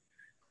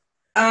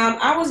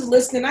 I was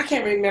listening. I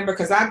can't remember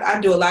because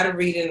I do a lot of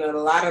reading and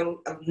a lot of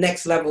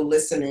next level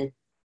listening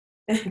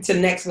to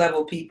next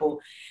level people.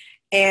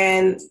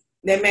 And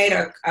they made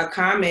a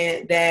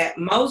comment that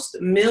most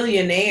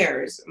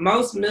millionaires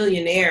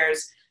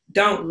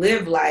don't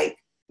live like,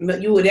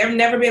 you would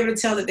never be able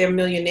to tell that they're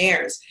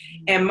millionaires.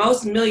 And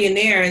most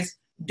millionaires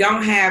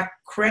don't have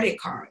credit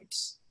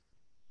cards.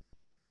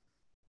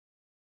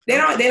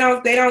 If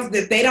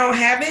they don't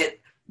have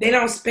it, they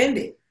don't spend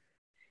it.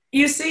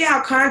 You see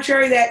how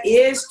contrary that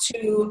is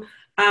to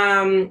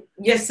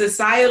your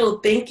societal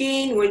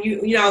thinking when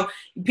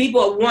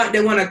people want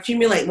to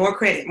accumulate more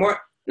credit, more.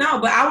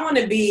 No, but I want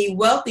to be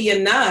wealthy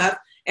enough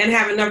and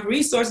have enough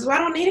resources. I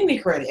don't need any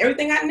credit.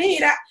 Everything I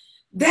need,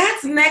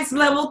 that's next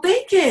level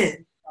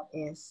thinking. That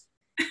is.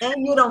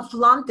 And you don't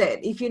flaunt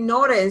it. If you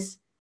notice,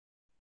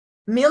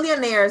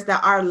 millionaires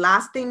that are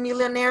lasting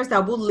millionaires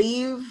that will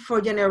live for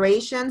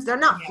generations, they're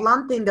not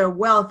flaunting their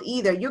wealth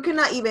either. You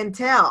cannot even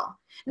tell.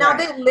 Now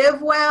they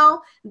live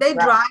well, they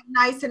drive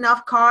nice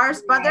enough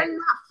cars, but they're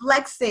not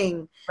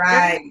flexing.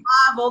 They don't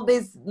have all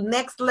this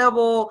next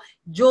level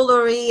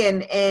jewelry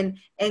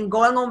and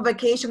going on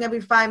vacation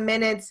every 5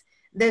 minutes.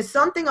 There's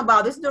something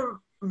about this is the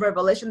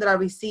revelation that I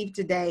received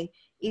today.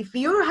 If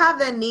you have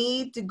the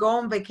need to go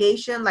on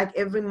vacation like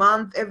every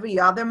month, every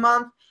other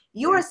month,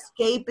 you're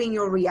escaping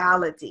your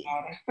reality.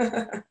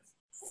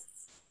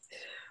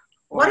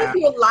 What if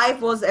your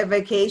life was a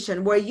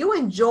vacation where you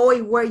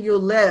enjoy where you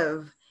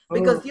live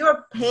because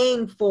you're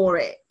paying for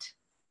it?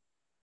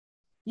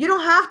 You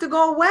don't have to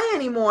go away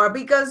anymore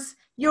because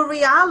your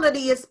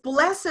reality is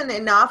pleasant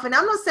enough. And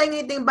I'm not saying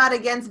anything bad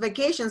against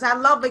vacations. I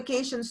love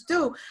vacations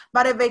too.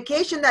 But a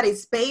vacation that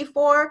is paid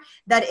for,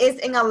 that is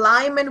in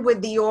alignment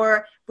with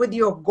your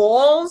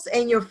goals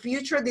and your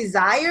future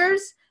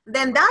desires,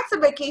 then that's a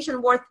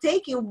vacation worth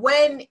taking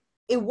when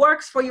it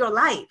works for your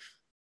life.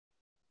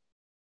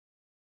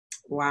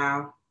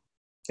 Wow.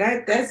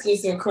 That's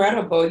just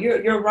incredible.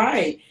 You're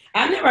right.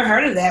 I've never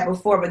heard of that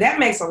before, but that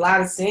makes a lot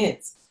of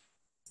sense.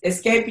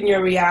 Escaping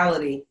your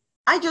reality.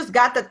 I just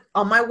got that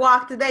on my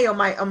walk today, on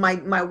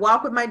my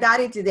walk with my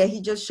daddy today.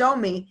 He just showed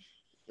me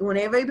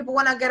whenever people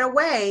want to get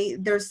away,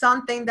 there's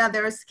something that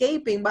they're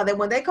escaping, but then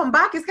when they come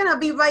back, it's going to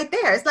be right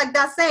there. It's like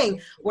that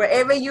saying,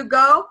 wherever you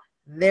go,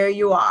 there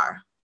you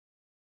are.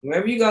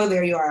 Wherever you go,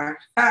 there you are.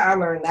 I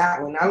learned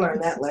that one. I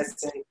learned that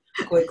lesson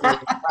quickly.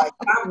 Like,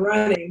 I'm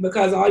running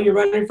because all you're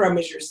running from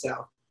is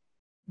yourself.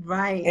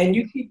 Right. And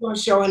you keep on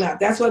showing up.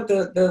 That's what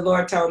the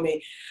Lord told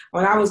me.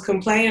 When I was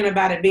complaining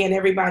about it being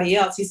everybody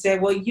else, he said,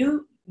 well,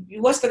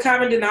 what's the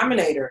common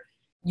denominator?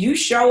 You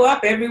show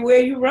up everywhere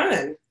you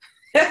run.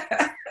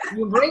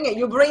 You bring it.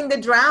 You bring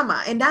the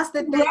drama. And that's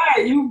the thing.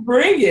 Right. You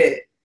bring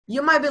it.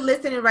 You might be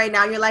listening right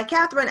now. You're like,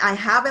 Catherine, I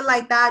have it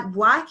like that.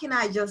 Why can't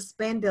I just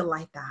spend it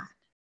like that?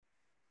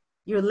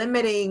 You're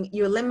limiting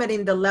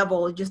the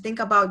level. Just think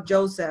about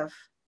Joseph.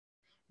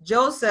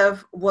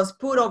 Joseph was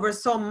put over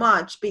so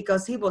much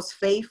because he was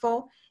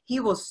faithful. He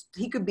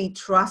could be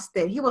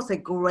trusted. He was a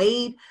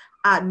great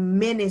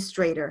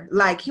administrator.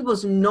 Like, he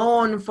was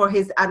known for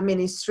his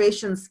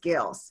administration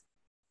skills.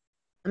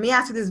 Let me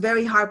ask you this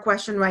very hard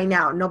question right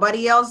now.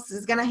 Nobody else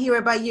is going to hear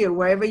about you,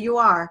 wherever you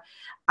are.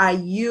 Are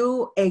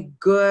you a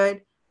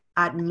good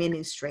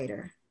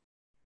administrator?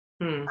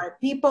 Are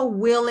people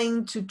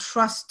willing to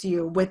trust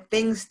you with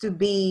things to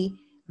be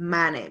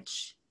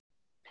managed?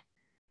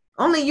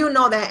 Only you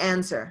know that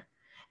answer.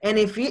 And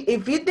if you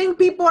think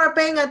people are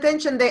paying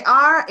attention, they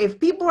are.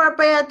 If people are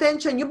paying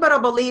attention, you better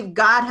believe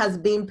God has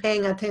been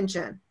paying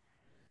attention.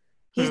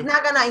 He's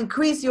not going to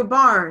increase your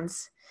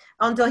barns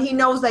until he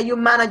knows that you're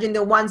managing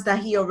the ones that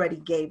he already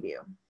gave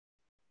you.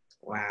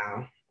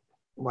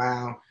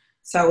 Wow.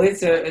 So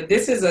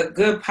this is a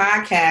good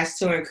podcast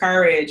to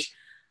encourage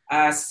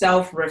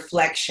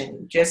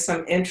self-reflection, just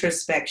some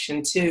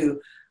introspection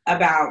too,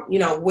 about,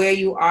 where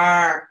you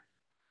are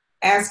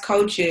as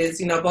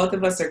coaches. Both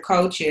of us are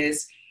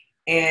coaches,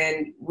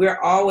 and we're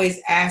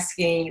always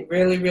asking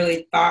really,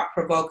 really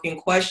thought-provoking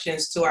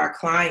questions to our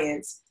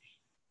clients.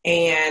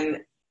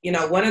 And,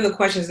 one of the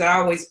questions that I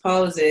always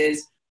pose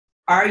is,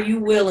 are you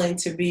willing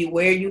to be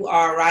where you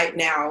are right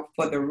now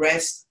for the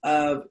rest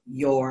of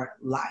your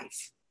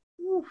life?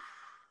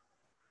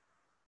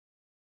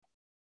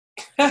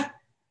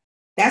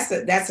 That's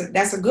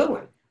a good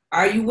one.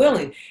 Are you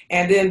willing?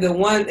 And then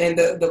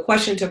the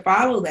question to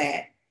follow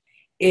that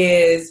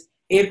is,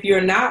 if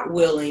you're not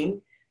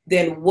willing,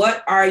 then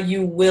what are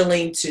you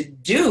willing to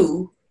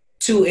do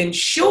to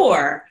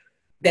ensure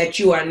that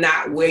you are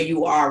not where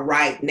you are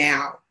right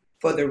now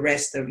for the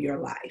rest of your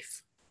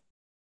life?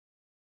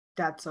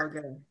 That's so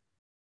good.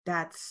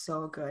 That's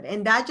so good.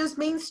 And that just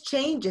means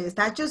changes.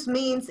 That just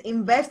means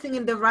investing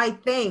in the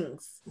right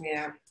things.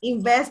 Yeah.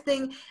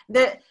 Investing.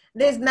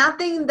 There's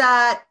nothing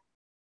that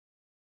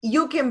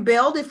you can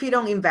build if you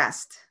don't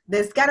invest.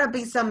 There's got to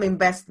be some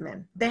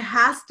investment. There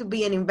has to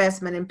be an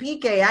investment. And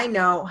PK, I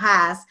know,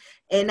 has,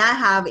 and I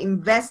have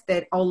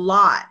invested a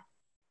lot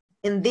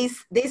in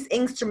this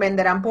instrument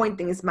that I'm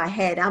pointing is my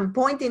head. I'm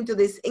pointing to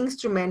this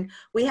instrument.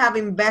 We have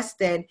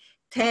invested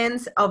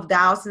tens of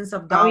thousands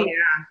of dollars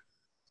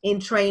in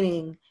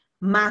training,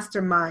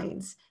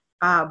 masterminds,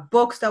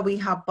 books that we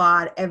have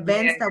bought,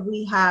 events that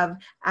we have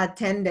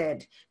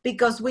attended,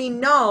 because we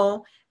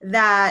know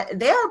that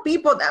there are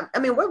people that,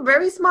 we're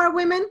very smart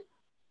women,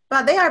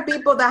 but there are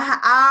people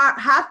that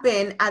have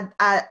been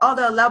at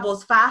other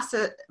levels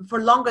faster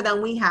for longer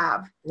than we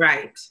have.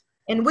 Right.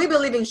 And we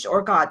believe in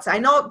shortcuts. I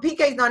know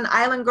PK is not an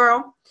island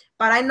girl,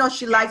 but I know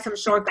she likes some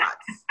shortcuts.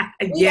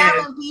 We Yes.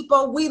 Island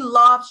people, we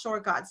love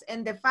shortcuts.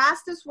 And the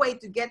fastest way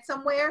to get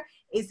somewhere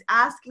is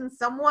asking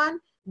someone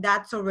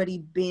that's already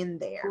been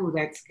there. Oh,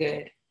 that's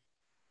good.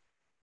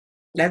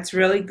 That's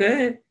really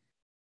good.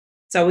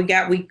 So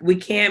we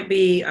can't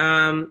be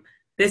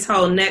this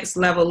whole next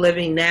level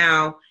living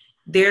now.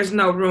 There's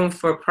no room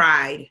for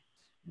pride.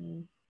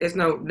 There's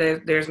no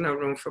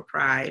room for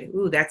pride.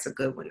 Ooh, that's a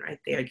good one right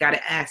there. You got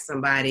to ask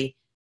somebody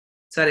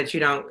so that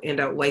you don't end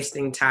up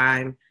wasting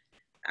time.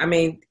 I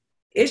mean,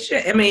 it's the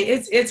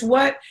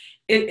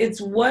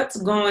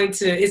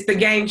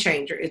game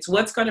changer. It's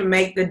what's going to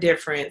make the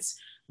difference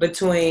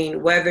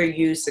between whether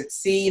you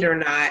succeed or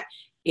not,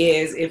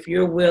 is if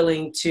you're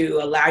willing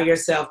to allow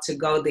yourself to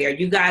go there.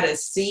 You got to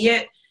see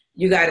it.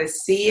 You got to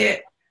see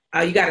it.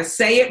 You got to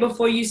say it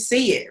before you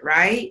see it,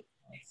 right?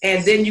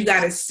 And then you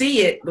got to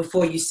see it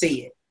before you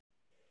see it.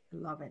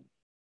 Love it.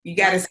 You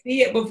got to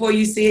see it before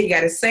you see it. You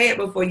got to say it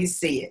before you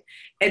see it.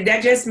 And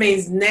that just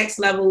means next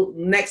level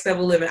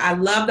living. I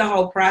love the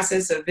whole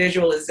process of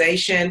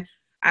visualization.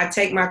 I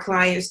take my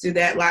clients through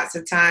that lots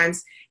of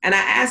times. And I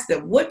ask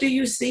them, what do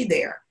you see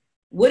there?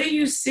 What do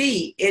you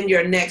see in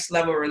your next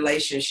level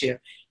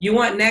relationship? You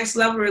want next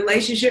level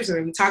relationships? I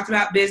mean, we talked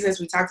about business.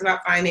 We talked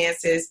about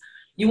finances.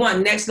 You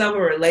want next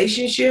level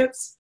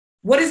relationships?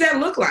 What does that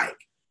look like?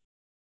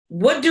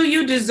 What do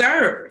you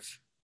deserve?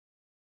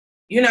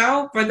 You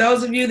know, for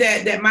those of you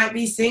that might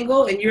be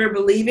single and you're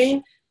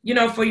believing, you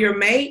know, for your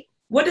mate,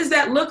 what does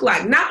that look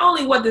like? Not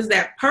only what does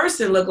that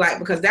person look like,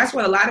 because that's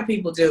what a lot of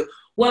people do.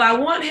 Well, I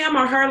want him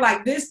or her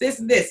like this, this,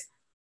 and this.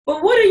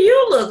 But what do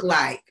you look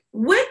like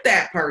with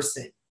that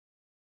person?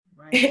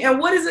 Right. And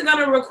what is it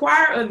going to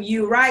require of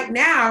you right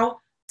now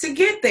to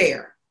get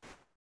there?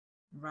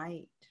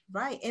 Right.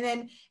 Right. And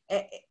then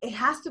it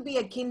has to be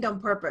a kingdom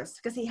purpose,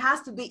 because it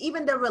has to be,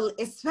 even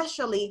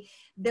especially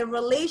the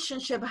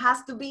relationship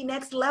has to be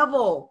next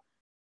level.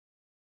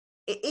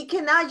 It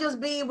cannot just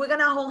be, we're going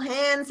to hold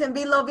hands and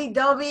be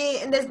lovey-dovey,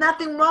 and there's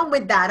nothing wrong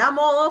with that. I'm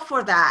all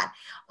for that.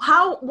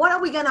 What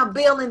are we going to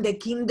build in the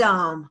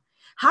kingdom?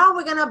 How are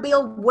we going to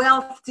build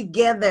wealth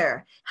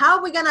together? How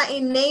are we going to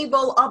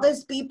enable other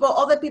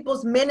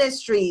people's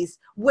ministries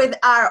with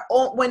our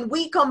own, when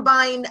we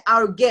combine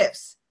our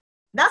gifts?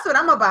 That's what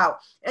I'm about.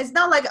 It's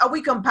not like, are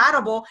we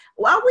compatible?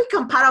 Are we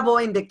compatible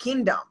in the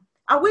kingdom?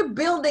 Are we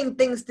building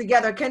things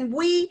together? Can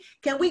we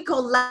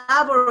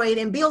collaborate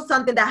and build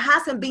something that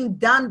hasn't been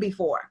done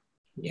before?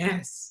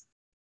 Yes.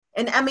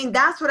 And I mean,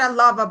 that's what I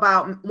love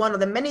about, one of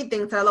the many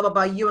things that I love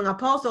about you and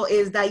Apostle,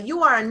 is that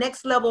you are a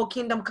next level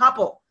kingdom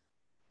couple.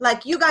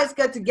 Like, you guys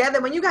get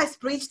together, when you guys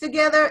preach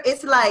together,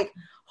 it's like,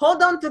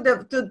 hold on to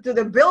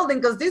the building,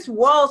 because these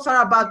walls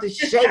are about to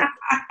shake.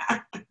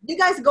 You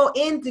guys go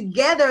in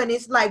together, and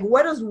it's like,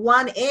 where does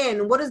one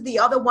end? What does the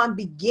other one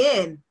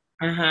begin?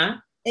 Uh-huh.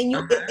 And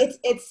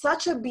it's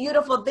such a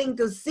beautiful thing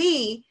to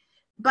see,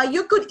 but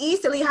you could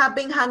easily have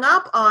been hung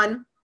up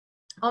on,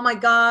 oh my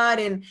God,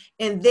 and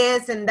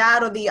this and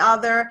that or the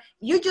other.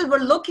 You just were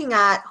looking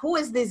at, who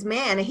is this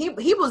man? And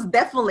he was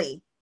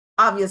definitely,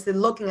 obviously,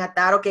 looking at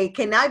that. Okay,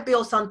 can I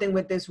build something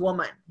with this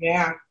woman?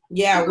 Yeah.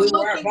 Yeah. We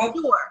were both.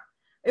 Sure.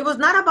 It was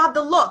not about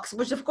the looks,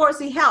 which of course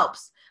he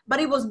helps,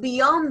 but it was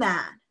beyond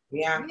that.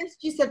 Yeah. Yes,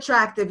 she's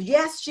attractive.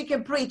 Yes, she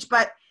can preach,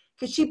 but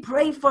can she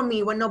pray for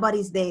me when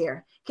nobody's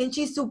there? Can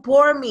she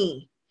support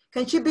me?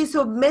 Can she be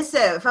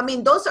submissive? I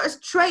mean, those are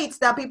traits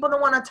that people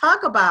don't want to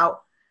talk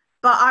about,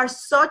 but are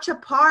such a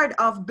part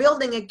of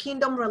building a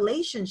kingdom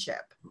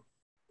relationship.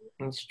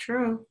 It's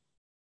true.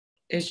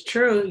 It's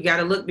true. You got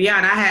to look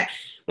beyond.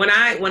 When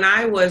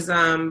I was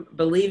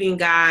believing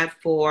God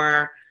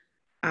for,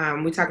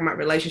 we talking about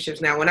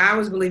relationships now. When I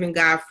was believing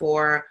God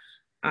for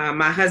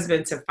my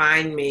husband to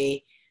find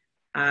me,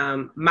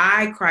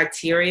 my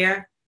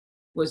criteria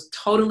was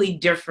totally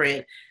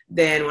different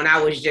than when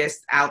I was just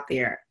out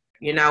there.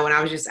 You know, when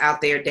I was just out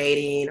there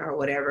dating or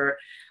whatever,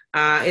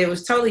 it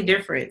was totally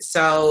different.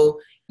 So,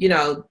 you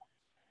know,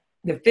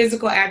 the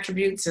physical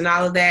attributes and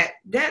all of that,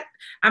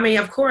 I mean,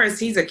 of course,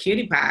 he's a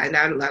cutie pie, and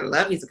I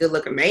love, he's a good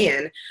looking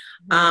man.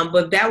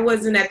 But that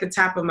wasn't at the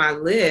top of my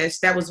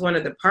list. That was one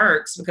of the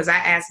perks, because I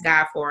asked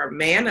God for a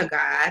man of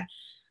God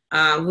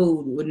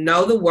who would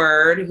know the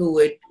word, who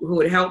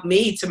would help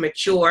me to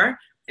mature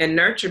and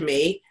nurture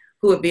me,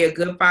 who would be a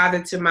good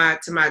father to my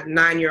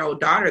 9-year-old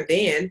daughter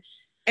then.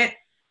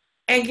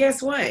 And guess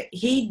what?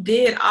 He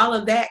did all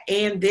of that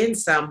and then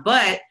some,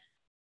 but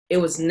it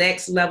was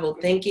next level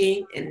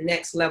thinking and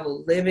next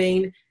level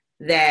living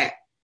that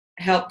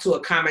helped to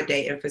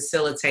accommodate and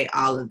facilitate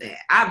all of that.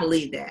 I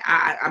believe that.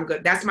 I'm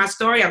good. That's my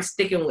story. I'm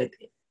sticking with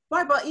it.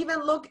 Right, but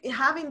even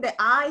having the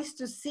eyes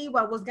to see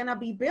what was gonna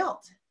be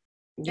built.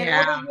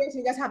 Yeah. And all the years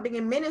you guys have been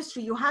in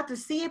ministry, you had to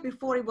see it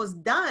before it was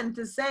done,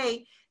 to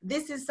say,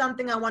 this is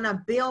something I want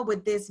to build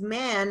with this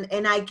man,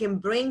 and I can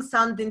bring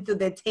something to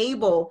the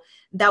table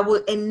that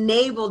will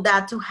enable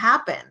that to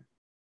happen.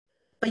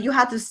 But you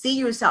had to see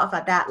yourself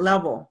at that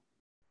level.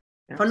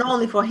 For not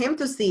only for him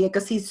to see it,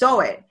 because he saw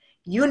it,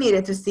 you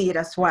needed to see it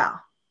as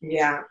well.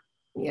 Yeah.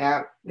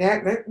 Yeah,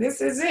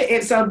 this is it.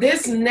 And so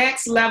this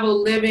next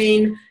level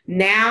living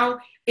now,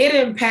 it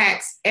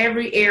impacts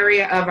every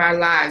area of our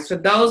lives. For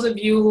those of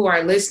you who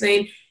are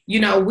listening,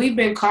 we've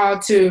been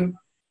called to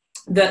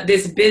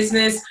this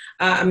business,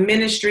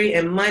 ministry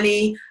and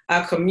money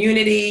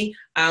community.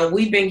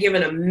 We've been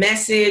given a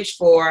message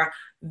for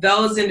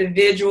those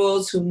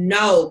individuals who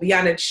know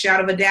beyond a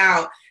shadow of a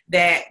doubt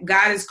that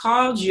God has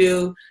called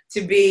you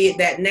to be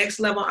that next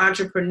level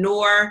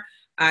entrepreneur.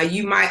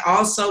 You might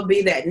also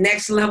be that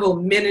next level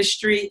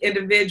ministry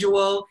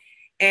individual.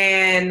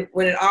 And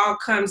when it all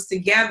comes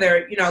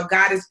together,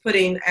 God is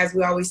putting, as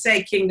we always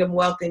say, kingdom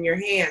wealth in your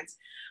hands.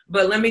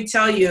 But let me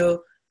tell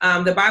you,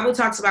 the Bible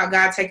talks about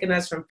God taking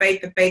us from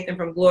faith to faith and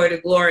from glory to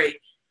glory.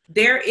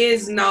 There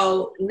is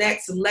no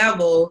next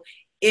level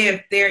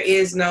if there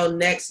is no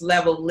next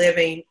level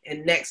living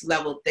and next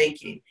level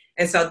thinking.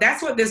 And so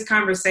that's what this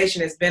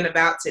conversation has been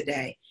about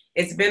today.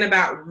 It's been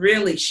about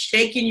really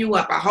shaking you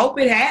up. I hope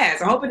it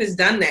has. I hope it has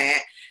done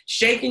that,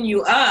 shaking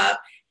you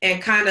up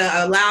and kind of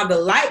allow the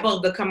light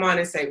bulb to come on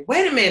and say,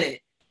 wait a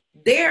minute,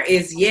 there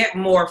is yet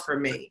more for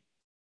me.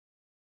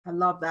 I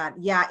love that.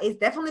 Yeah, it's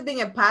definitely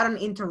being a pattern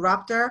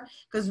interrupter,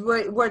 because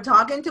we're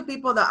talking to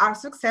people that are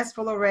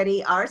successful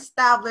already, are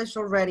established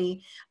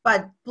already,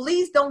 but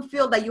please don't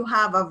feel that you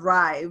have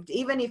arrived,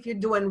 even if you're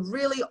doing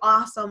really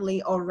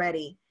awesomely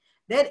already.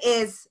 That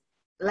is,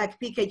 like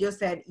PK just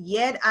said,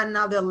 yet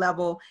another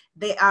level.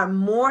 There are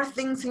more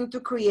things to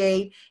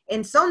create,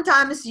 and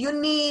sometimes you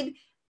need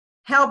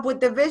help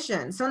with the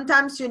vision.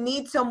 Sometimes you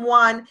need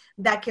someone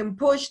that can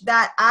push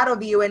that out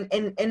of you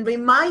and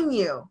remind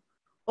you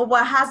of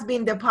what has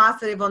been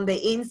deposited on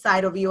the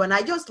inside of you. And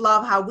I just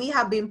love how we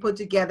have been put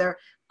together,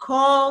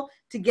 called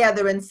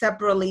together and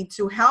separately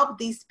to help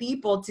these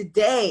people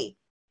today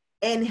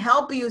and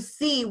help you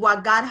see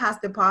what God has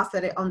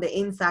deposited on the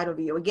inside of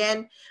you.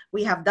 Again,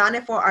 we have done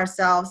it for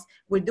ourselves.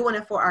 We're doing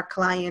it for our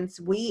clients.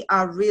 We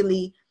are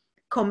really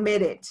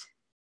committed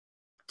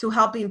to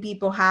helping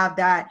people have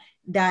that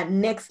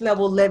next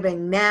level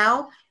living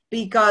now,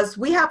 because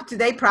we have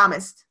today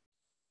promised.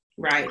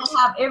 Right.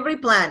 I have every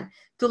plan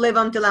to live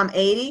until I'm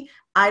 80.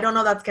 I don't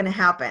know that's going to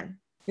happen.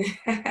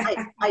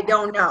 I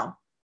don't know.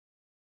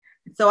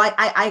 So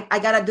I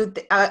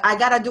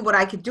gotta do what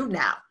I could do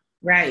now.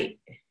 Right.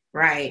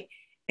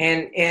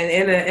 And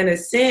in a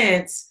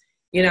sense,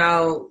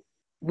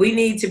 we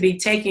need to be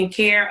taking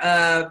care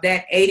of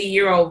that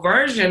 80-year-old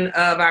version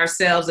of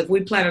ourselves if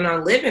we plan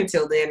on living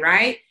till then,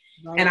 right?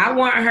 And I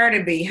want her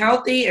to be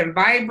healthy and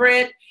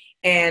vibrant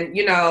and,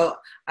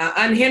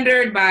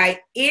 unhindered by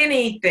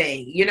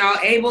anything,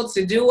 able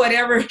to do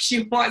whatever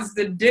she wants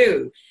to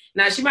do.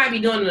 Now, she might be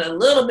doing it a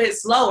little bit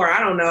slower. I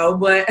don't know,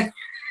 but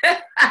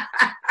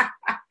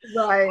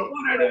right. I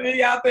want her to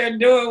be out there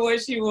doing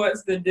what she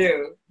wants to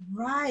do.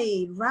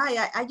 Right.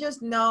 I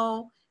just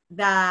know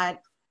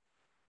that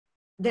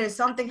there's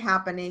something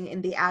happening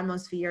in the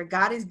atmosphere.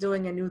 God is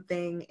doing a new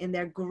thing, and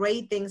there are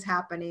great things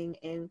happening.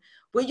 And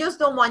we just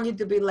don't want you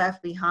to be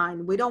left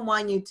behind. We don't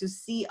want you to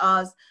see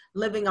us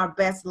living our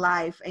best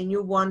life and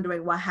you're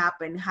wondering what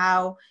happened.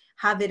 How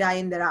did I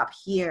end up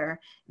here?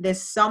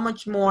 There's so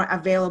much more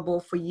available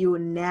for you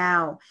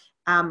now.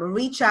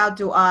 Reach out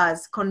to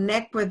us,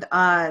 connect with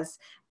us.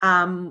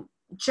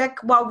 Check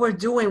what we're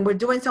doing. We're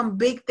doing some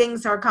big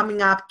things are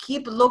coming up.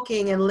 Keep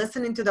looking and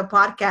listening to the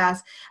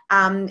podcast.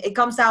 It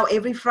comes out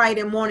every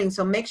Friday morning.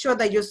 So make sure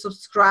that you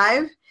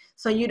subscribe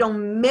so you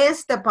don't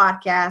miss the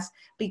podcast,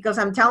 because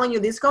I'm telling you,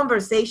 these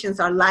conversations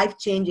are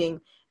life-changing.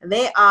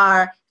 They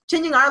are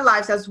changing our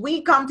lives as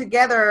we come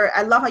together.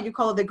 I love how you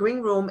call it the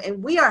green room,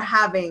 and we are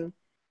having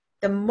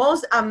the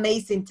most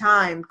amazing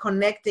time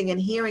connecting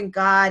and hearing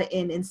God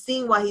and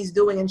seeing what he's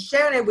doing and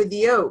sharing it with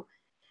you,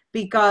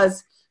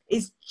 because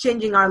it's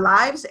changing our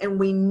lives, and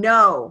we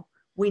know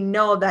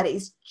that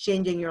it's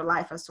changing your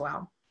life as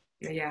well.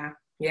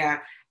 Yeah,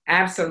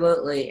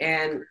 absolutely.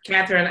 And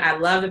Catherine, I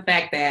love the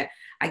fact that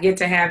I get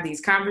to have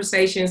these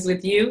conversations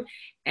with you,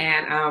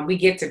 and we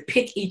get to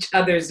pick each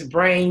other's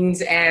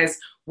brains as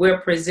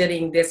we're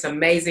presenting this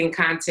amazing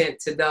content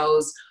to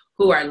those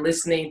who are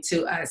listening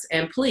to us.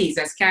 And please,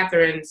 as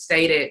Catherine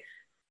stated,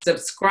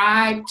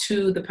 subscribe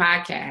to the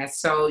podcast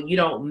so you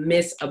don't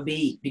miss a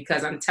beat,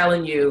 because I'm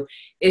telling you,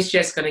 it's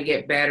just going to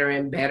get better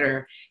and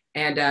better.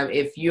 And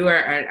if you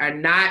are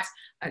not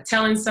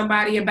telling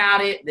somebody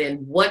about it, then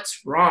what's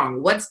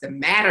wrong? What's the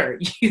matter?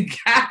 You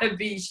got to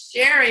be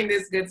sharing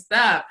this good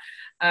stuff.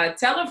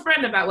 Tell a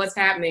friend about what's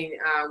happening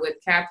with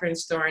Catherine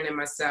Storing and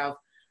myself,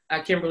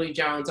 Kimberly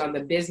Jones, on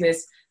the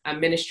Business,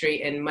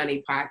 Ministry, and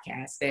Money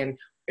podcast. And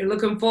we're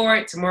looking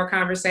forward to more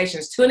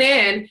conversations. Tune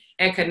in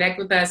and connect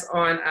with us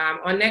on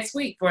next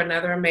week for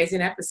another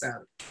amazing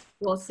episode.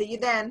 We'll see you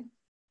then.